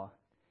of law,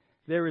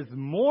 there is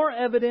more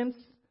evidence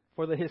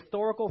for the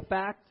historical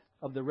fact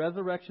of the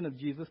resurrection of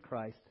Jesus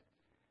Christ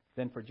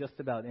than for just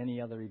about any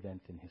other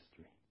event in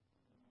history.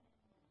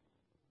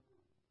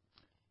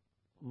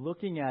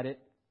 Looking at it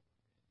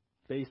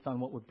based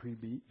on what would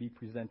be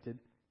presented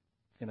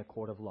in a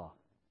court of law.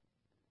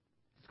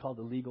 It's called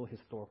the legal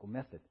historical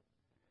method.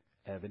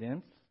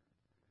 Evidence,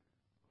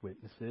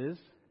 witnesses,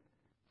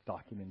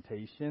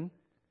 documentation.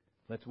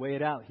 Let's weigh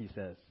it out, he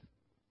says.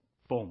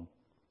 Boom.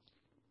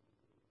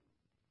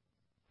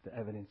 The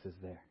evidence is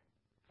there.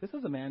 This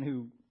is a man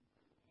who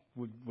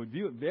would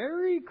view it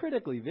very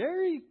critically,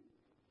 very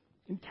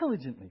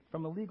intelligently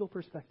from a legal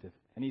perspective.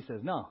 And he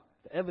says, no,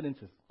 the evidence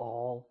is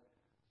all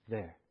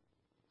there.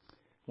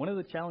 One of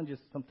the challenges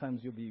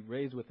sometimes you'll be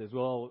raised with is,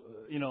 well,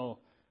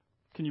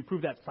 can you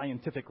prove that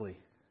scientifically?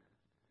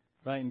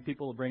 Right? And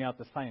people will bring out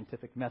the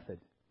scientific method.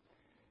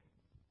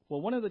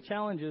 Well, one of the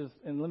challenges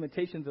and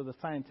limitations of the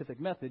scientific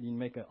method, you can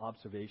make an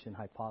observation,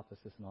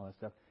 hypothesis, and all that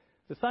stuff.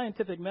 The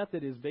scientific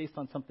method is based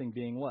on something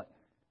being what?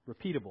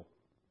 Repeatable.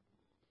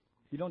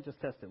 You don't just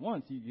test it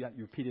once. You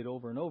repeat it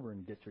over and over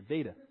and get your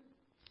data.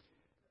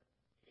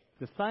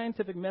 The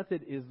scientific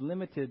method is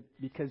limited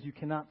because you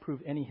cannot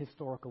prove any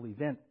historical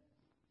event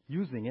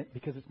using it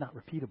because it's not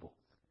repeatable.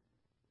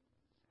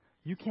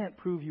 You can't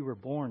prove you were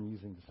born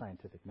using the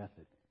scientific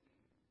method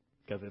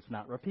because it's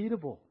not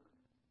repeatable.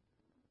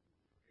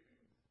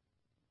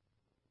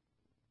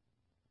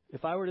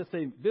 If I were to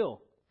say,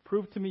 Bill,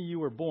 prove to me you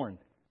were born.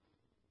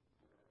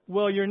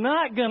 Well, you're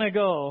not going to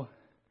go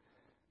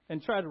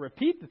and try to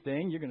repeat the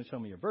thing. You're going to show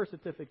me your birth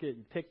certificate,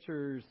 your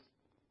pictures,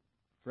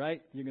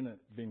 right? You're going to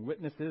bring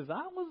witnesses.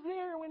 I was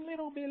there when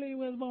little Billy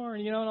was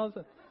born, and all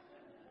that.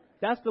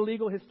 That's the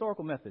legal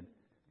historical method.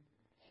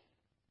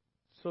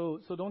 So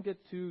don't get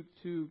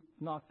too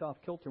knocked off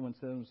kilter when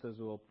someone says,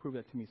 well, prove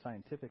that to me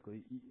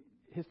scientifically.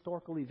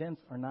 Historical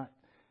events are not,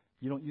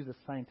 you don't use a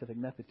scientific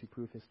method to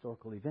prove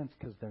historical events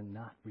because they're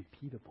not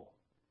repeatable.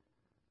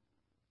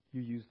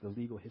 You use the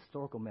legal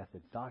historical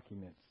method,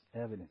 documents,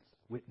 evidence,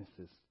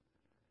 witnesses.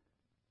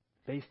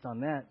 Based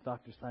on that,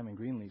 Dr. Simon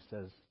Greenleaf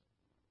says,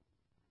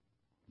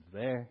 it's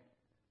there.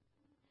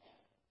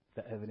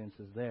 The evidence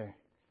is there.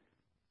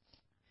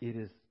 It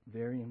is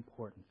very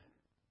important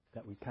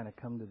that we kind of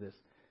come to this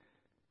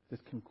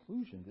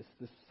conclusion,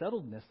 this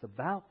settledness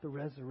about the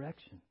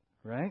resurrection,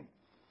 right?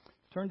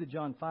 Turn to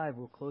John 5.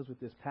 We'll close with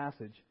this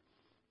passage.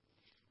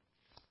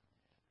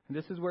 And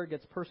this is where it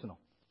gets personal.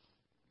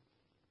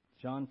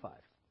 John 5.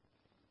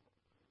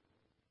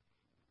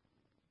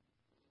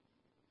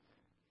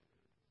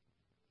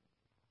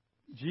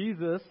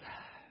 Jesus,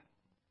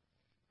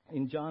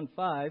 in John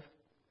 5, is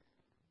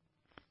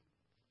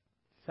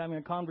having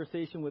a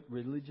conversation with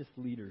religious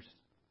leaders.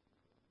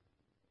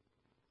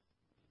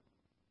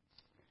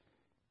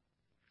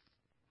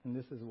 And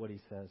this is what he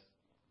says.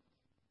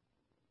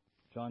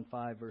 John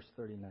 5, verse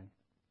 39.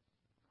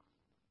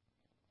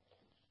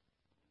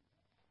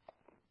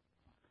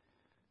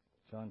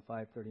 John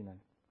 5:39.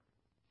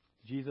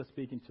 Jesus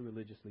speaking to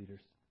religious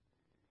leaders.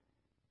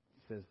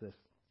 He says this: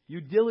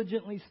 you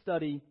diligently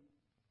study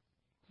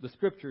the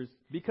Scriptures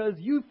because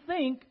you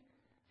think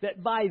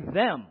that by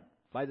them,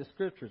 by the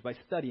Scriptures, by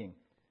studying,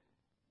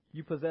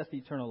 you possess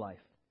eternal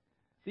life.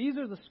 These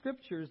are the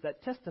Scriptures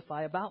that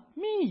testify about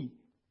me.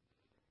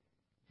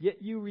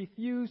 Yet you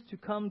refuse to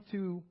come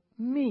to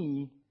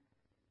me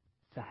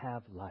to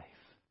have life.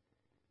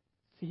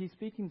 See, he's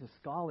speaking to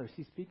scholars.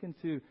 He's speaking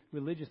to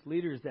religious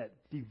leaders that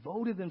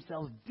devoted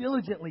themselves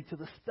diligently to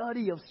the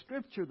study of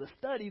Scripture, the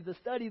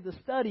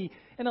study.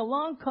 And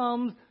along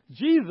comes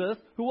Jesus,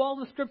 who all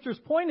the Scriptures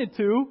pointed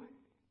to,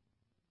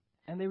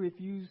 and they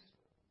refuse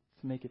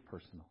to make it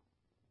personal.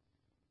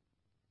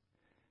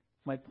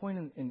 My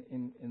point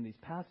in these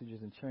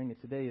passages and sharing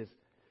it today is,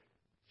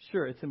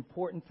 sure, it's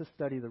important to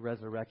study the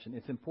resurrection.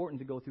 It's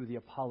important to go through the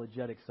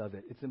apologetics of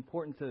it. It's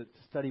important to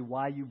study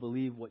why you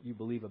believe what you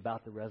believe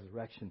about the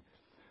resurrection.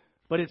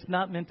 But it's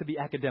not meant to be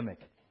academic.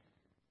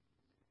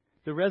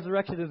 The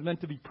resurrection is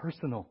meant to be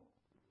personal.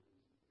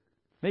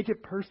 Make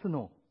it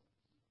personal.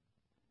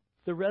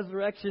 The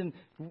resurrection,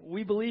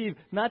 we believe,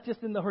 not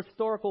just in the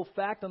historical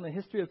fact on the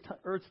history of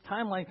Earth's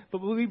timeline, but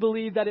we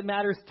believe that it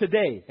matters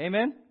today.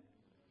 Amen?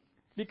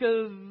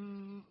 Because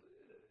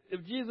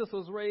if Jesus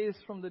was raised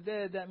from the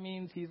dead, that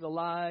means he's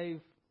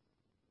alive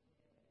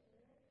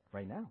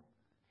right now.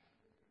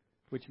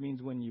 Which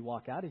means when you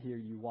walk out of here,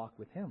 you walk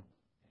with him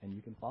and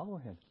you can follow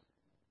him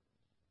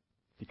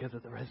because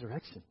of the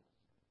resurrection.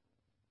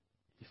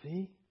 You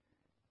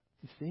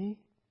see?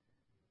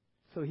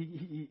 So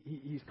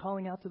he's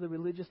calling out to the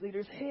religious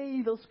leaders,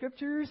 hey, those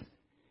Scriptures,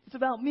 it's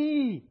about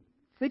me.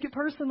 Make it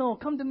personal.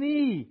 Come to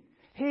me.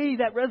 Hey,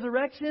 that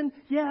resurrection,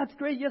 yeah, it's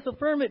great. Yes,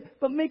 affirm it.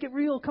 But make it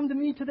real. Come to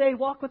me today.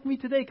 Walk with me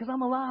today because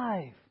I'm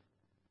alive.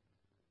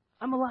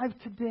 I'm alive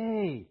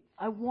today.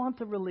 I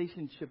want a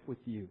relationship with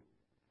you.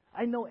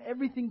 I know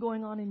everything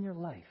going on in your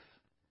life.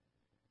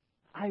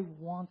 I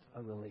want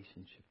a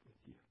relationship with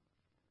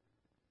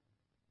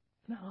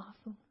you. Isn't that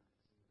awesome?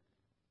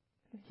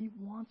 He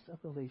wants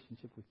a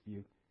relationship with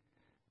you.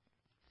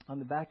 On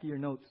the back of your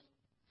notes,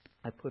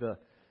 I put a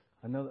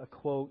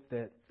quote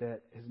that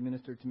has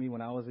ministered to me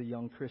when I was a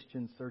young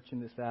Christian,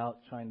 searching this out,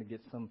 trying to get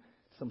some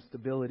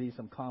stability,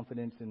 some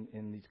confidence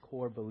in these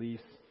core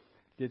beliefs.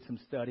 Did some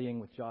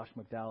studying with Josh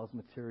McDowell's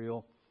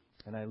material,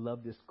 and I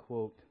love this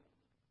quote.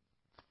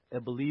 A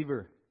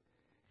believer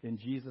in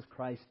Jesus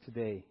Christ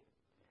today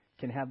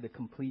can have the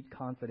complete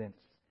confidence,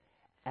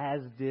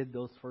 as did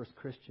those first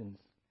Christians,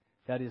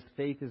 that his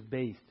faith is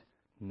based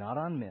not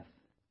on myth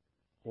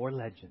or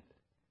legend,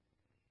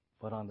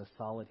 but on the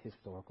solid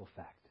historical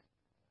fact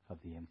of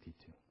the empty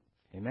tomb.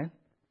 Amen?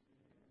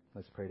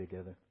 Let's pray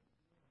together.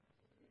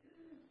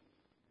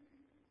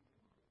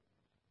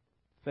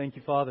 Thank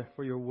you, Father,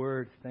 for your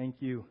word. Thank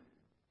you.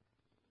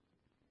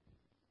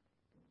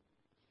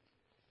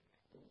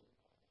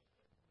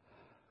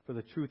 For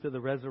the truth of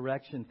the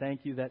resurrection.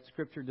 Thank you that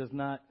Scripture does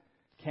not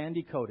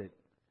candy coat it.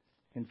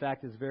 In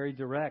fact, is very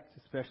direct,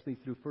 especially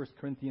through 1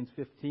 Corinthians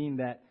 15,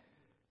 that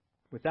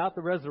without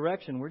the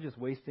resurrection, we're just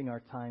wasting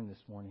our time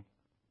this morning.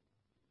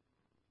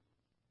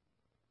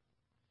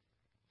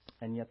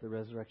 And yet the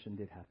resurrection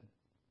did happen.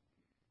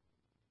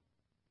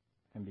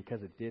 And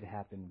because it did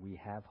happen, we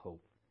have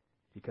hope.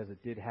 Because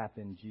it did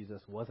happen,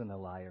 Jesus wasn't a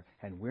liar,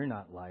 and we're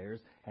not liars,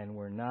 and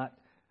we're not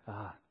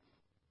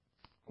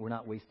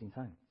wasting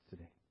time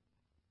today.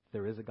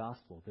 There is a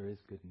gospel. There is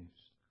good news.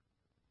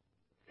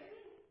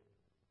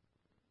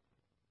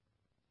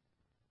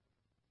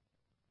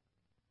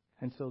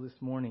 And so this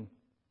morning,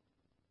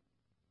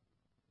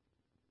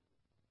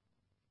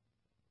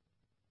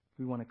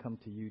 we want to come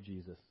to you,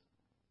 Jesus,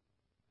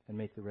 and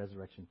make the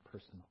resurrection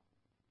personal.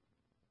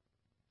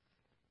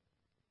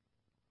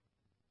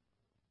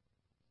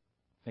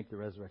 Make the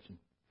resurrection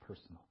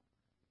personal.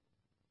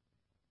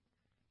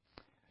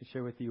 I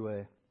share with you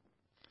a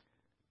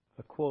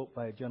quote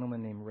by a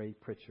gentleman named Ray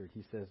Pritchard.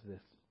 He says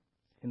this: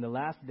 "In the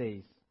last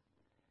days,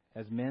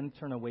 as men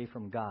turn away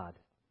from God,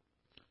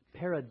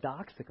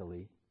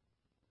 paradoxically,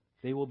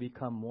 they will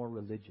become more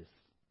religious,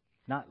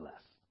 not less.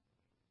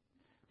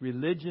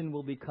 Religion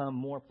will become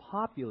more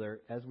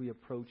popular as we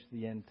approach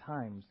the end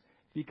times,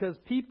 because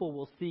people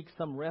will seek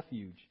some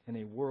refuge in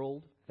a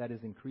world that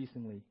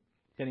increasingly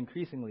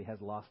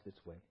has lost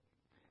its way.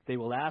 They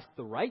will ask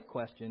the right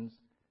questions,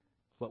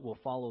 but will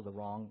follow the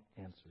wrong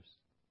answers.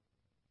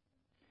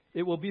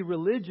 It will be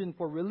religion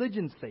for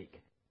religion's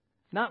sake,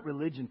 not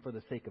religion for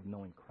the sake of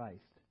knowing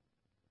Christ.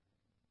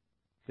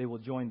 They will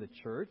join the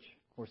church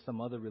or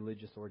some other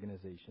religious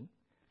organization.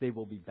 They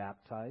will be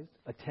baptized,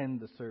 attend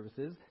the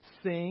services,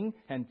 sing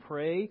and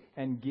pray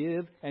and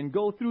give and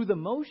go through the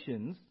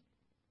motions,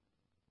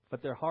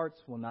 but their hearts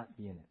will not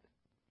be in it.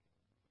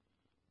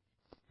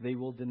 They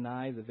will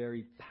deny the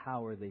very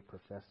power they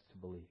profess to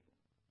believe.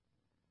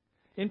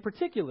 In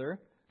particular,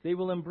 they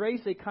will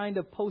embrace a kind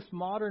of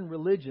postmodern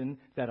religion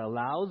that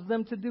allows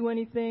them to do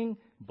anything,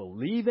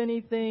 believe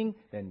anything,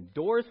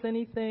 endorse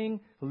anything,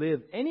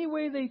 live any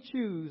way they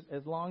choose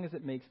as long as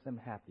it makes them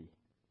happy.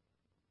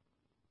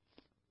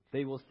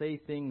 They will say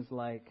things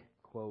like,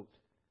 quote,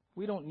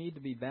 'We don't need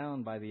to be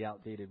bound by the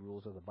outdated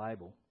rules of the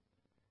Bible.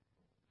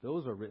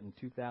 Those were written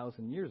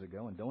 2,000 years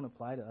ago and don't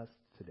apply to us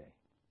today.'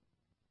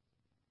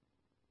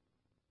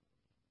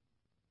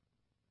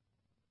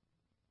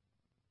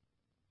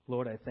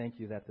 Lord, I thank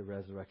you that the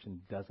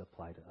resurrection does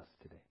apply to us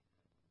today.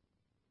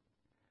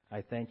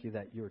 I thank you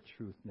that your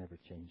truth never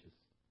changes.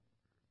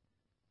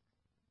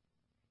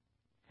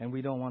 And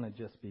we don't want to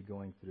just be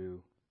going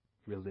through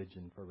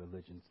religion for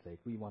religion's sake.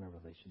 We want a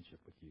relationship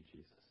with you,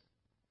 Jesus.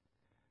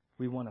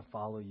 We want to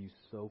follow you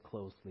so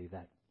closely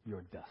that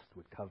your dust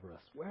would cover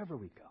us wherever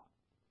we go.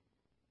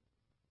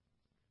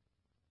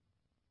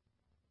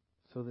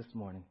 So this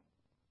morning,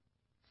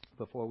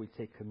 before we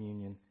take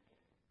communion,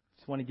 I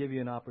just want to give you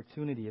an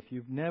opportunity. If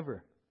you've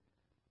never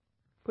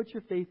put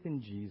your faith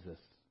in Jesus,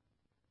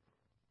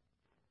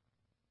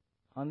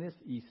 on this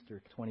Easter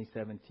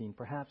 2017,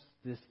 perhaps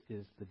this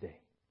is the day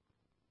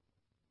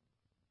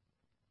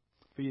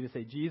for you to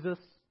say, Jesus,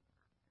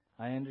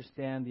 I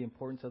understand the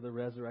importance of the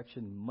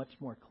resurrection much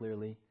more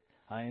clearly.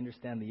 I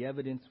understand the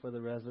evidence for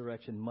the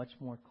resurrection much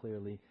more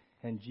clearly.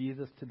 And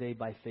Jesus, today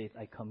by faith,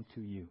 I come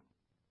to you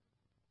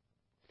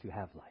to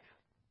have life.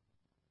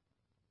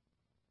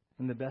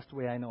 And the best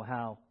way I know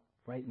how,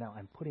 right now,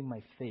 I'm putting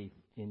my faith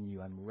in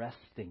you. I'm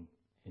resting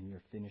in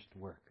your finished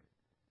work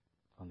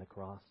on the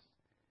cross.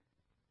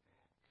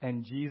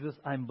 And Jesus,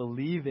 I'm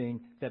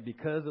believing that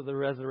because of the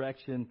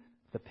resurrection,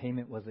 the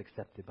payment was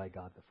accepted by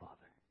God the Father.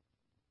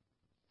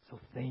 So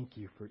thank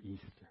you for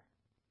Easter.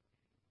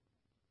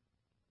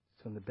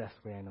 So in the best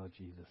way I know,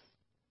 Jesus,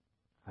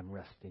 I'm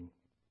resting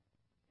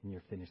in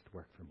your finished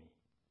work for me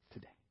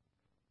today.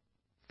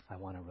 I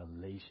want a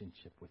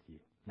relationship with you,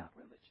 not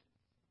religion.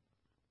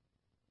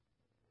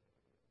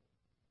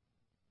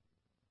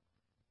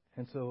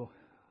 And so,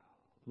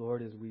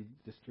 Lord, as we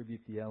distribute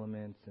the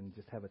elements and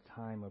just have a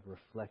time of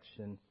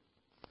reflection,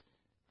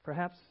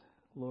 perhaps,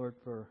 Lord,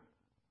 for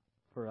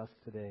us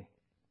today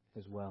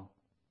as well,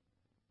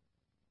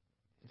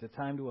 it's a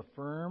time to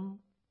affirm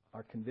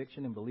our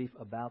conviction and belief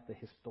about the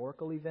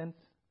historical event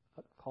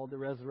called the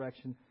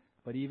resurrection,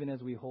 but even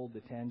as we hold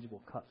the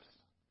tangible cups,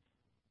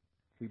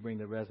 we bring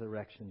the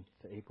resurrection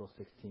to April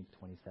 16,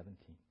 2017.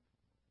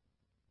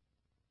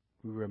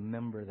 We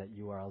remember that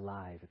you are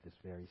alive at this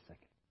very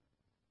second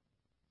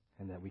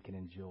and that we can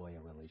enjoy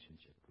a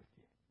relationship with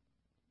you.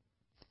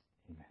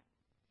 Amen.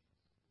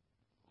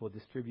 We'll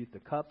distribute the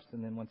cups,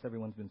 and then once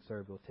everyone's been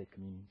served, we'll take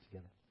communion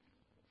together.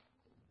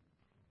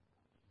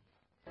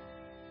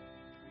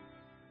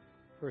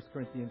 1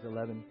 Corinthians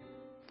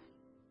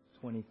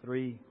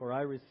 11:23. For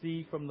I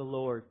received from the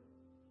Lord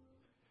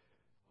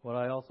what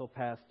I also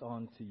passed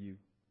on to you.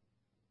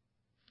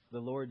 The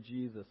Lord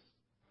Jesus,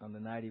 on the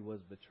night he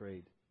was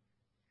betrayed,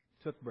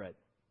 took bread.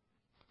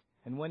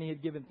 And when he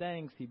had given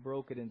thanks, he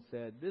broke it and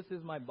said, "This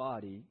is my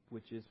body,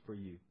 which is for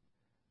you.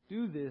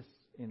 Do this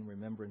in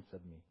remembrance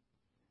of me."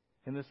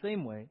 In the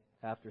same way,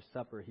 after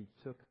supper, he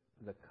took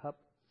the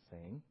cup,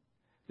 saying,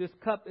 "This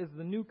cup is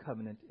the new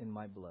covenant in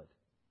my blood.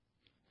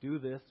 Do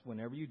this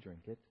whenever you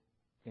drink it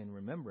in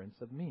remembrance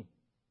of me.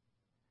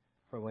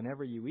 For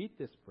whenever you eat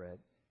this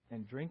bread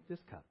and drink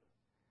this cup,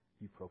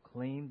 you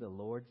proclaim the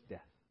Lord's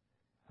death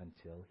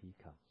until he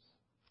comes."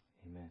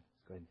 Amen.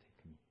 Let's go ahead and take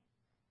communion.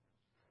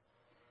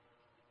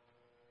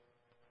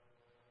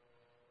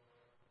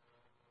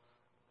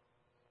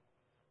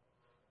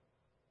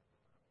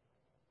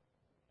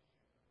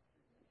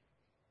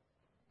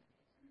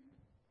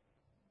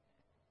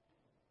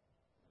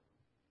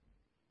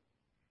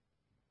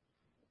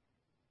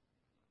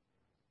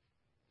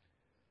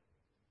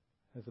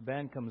 As the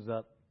band comes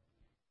up,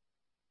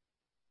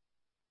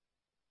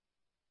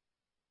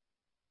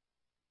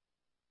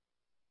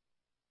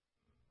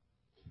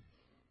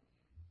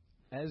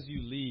 as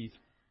you leave,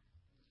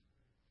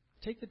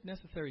 take the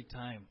necessary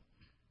time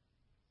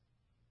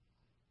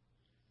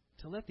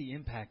to let the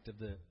impact of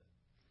the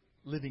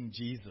living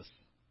Jesus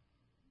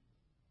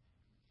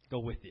go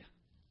with you.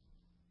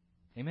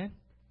 Amen?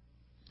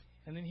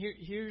 And then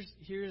here's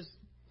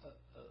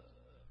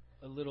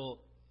a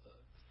little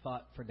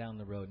thought for down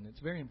the road, and it's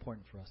very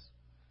important for us.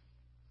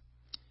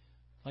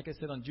 Like I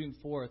said, on June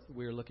 4th,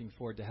 we're looking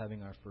forward to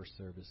having our first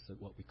service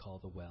at what we call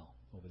the Well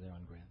over there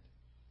on Grand.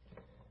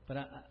 But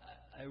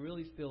I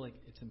really feel like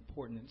it's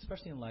important,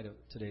 especially in light of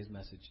today's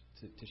message,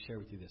 to share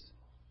with you this.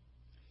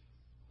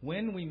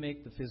 When we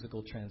make the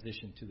physical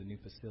transition to the new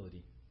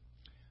facility,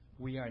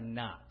 we are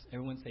not,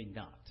 everyone say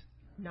not.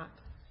 Not.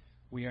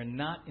 We are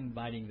not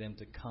inviting them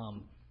to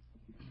come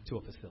to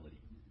a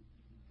facility.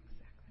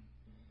 Exactly.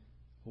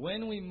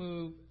 When we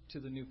move to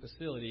the new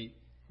facility,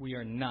 we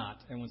are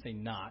not, everyone say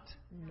not.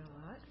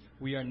 Not.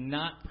 We are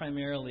not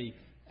primarily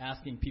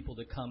asking people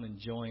to come and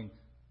join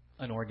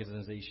an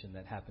organization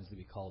that happens to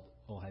be called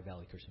Ojai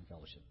Valley Christian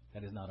Fellowship.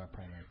 That is not our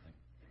primary thing.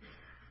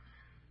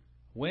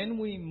 When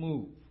we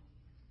move,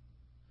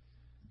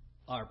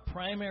 our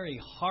primary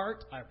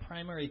heart, our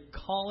primary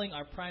calling,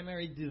 our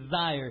primary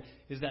desire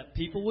is that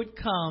people would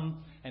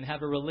come and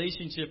have a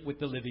relationship with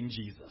the living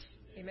Jesus.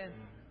 Amen.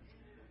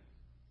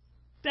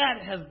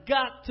 That has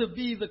got to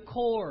be the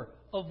core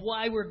of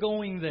why we're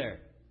going there.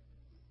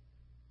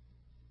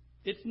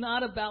 It's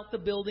not about the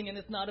building and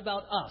it's not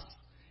about us.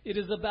 It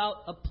is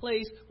about a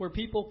place where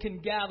people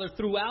can gather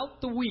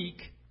throughout the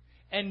week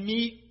and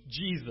meet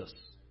Jesus.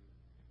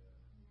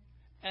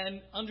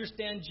 And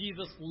understand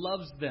Jesus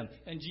loves them.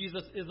 And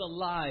Jesus is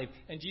alive.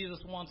 And Jesus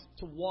wants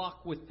to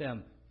walk with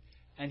them.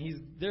 And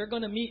they're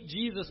going to meet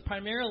Jesus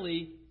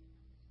primarily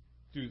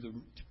through the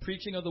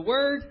preaching of the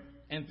Word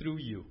and through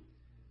you.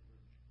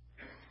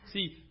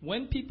 See,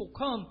 when people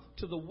come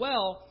to the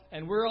well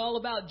and we're all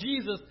about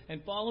Jesus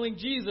and following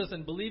Jesus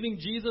and believing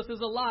Jesus is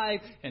alive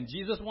and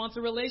Jesus wants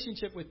a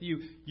relationship with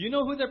you, you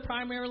know who they're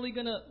primarily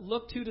going to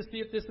look to see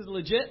if this is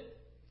legit?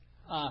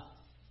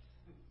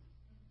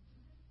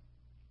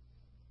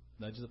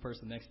 Nudge the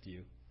person next to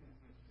you.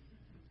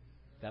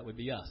 That would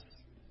be us.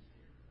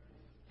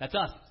 That's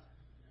us.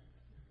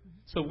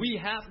 So we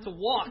have to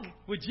walk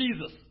with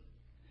Jesus.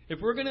 If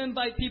we're going to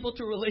invite people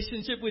to a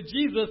relationship with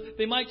Jesus,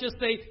 they might just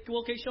say,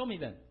 well, okay, show me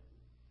then.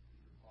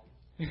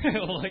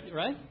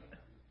 Right?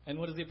 And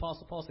what does the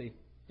Apostle Paul say?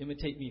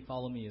 Imitate me,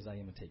 follow me as I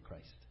imitate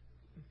Christ.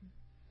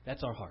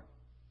 That's our heart.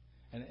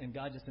 And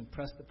God just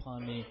impressed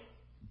upon me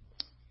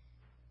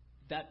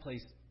that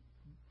place.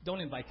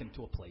 Don't invite them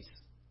to a place.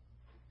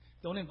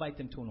 Don't invite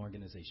them to an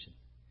organization.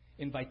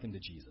 Invite them to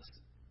Jesus.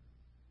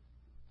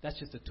 That's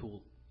just a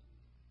tool.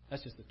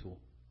 That's just a tool.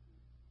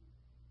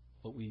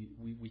 But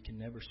we can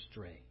never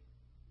stray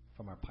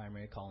from our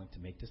primary calling to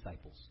make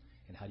disciples.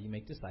 And how do you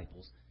make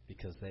disciples?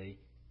 Because they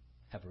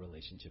have a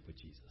relationship with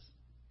Jesus.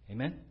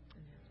 Amen?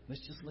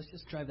 Let's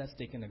just drive that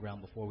stake in the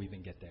ground before we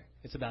even get there.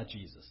 It's about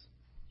Jesus,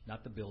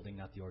 not the building,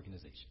 not the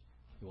organization.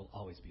 It will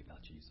always be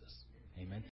about Jesus. Amen?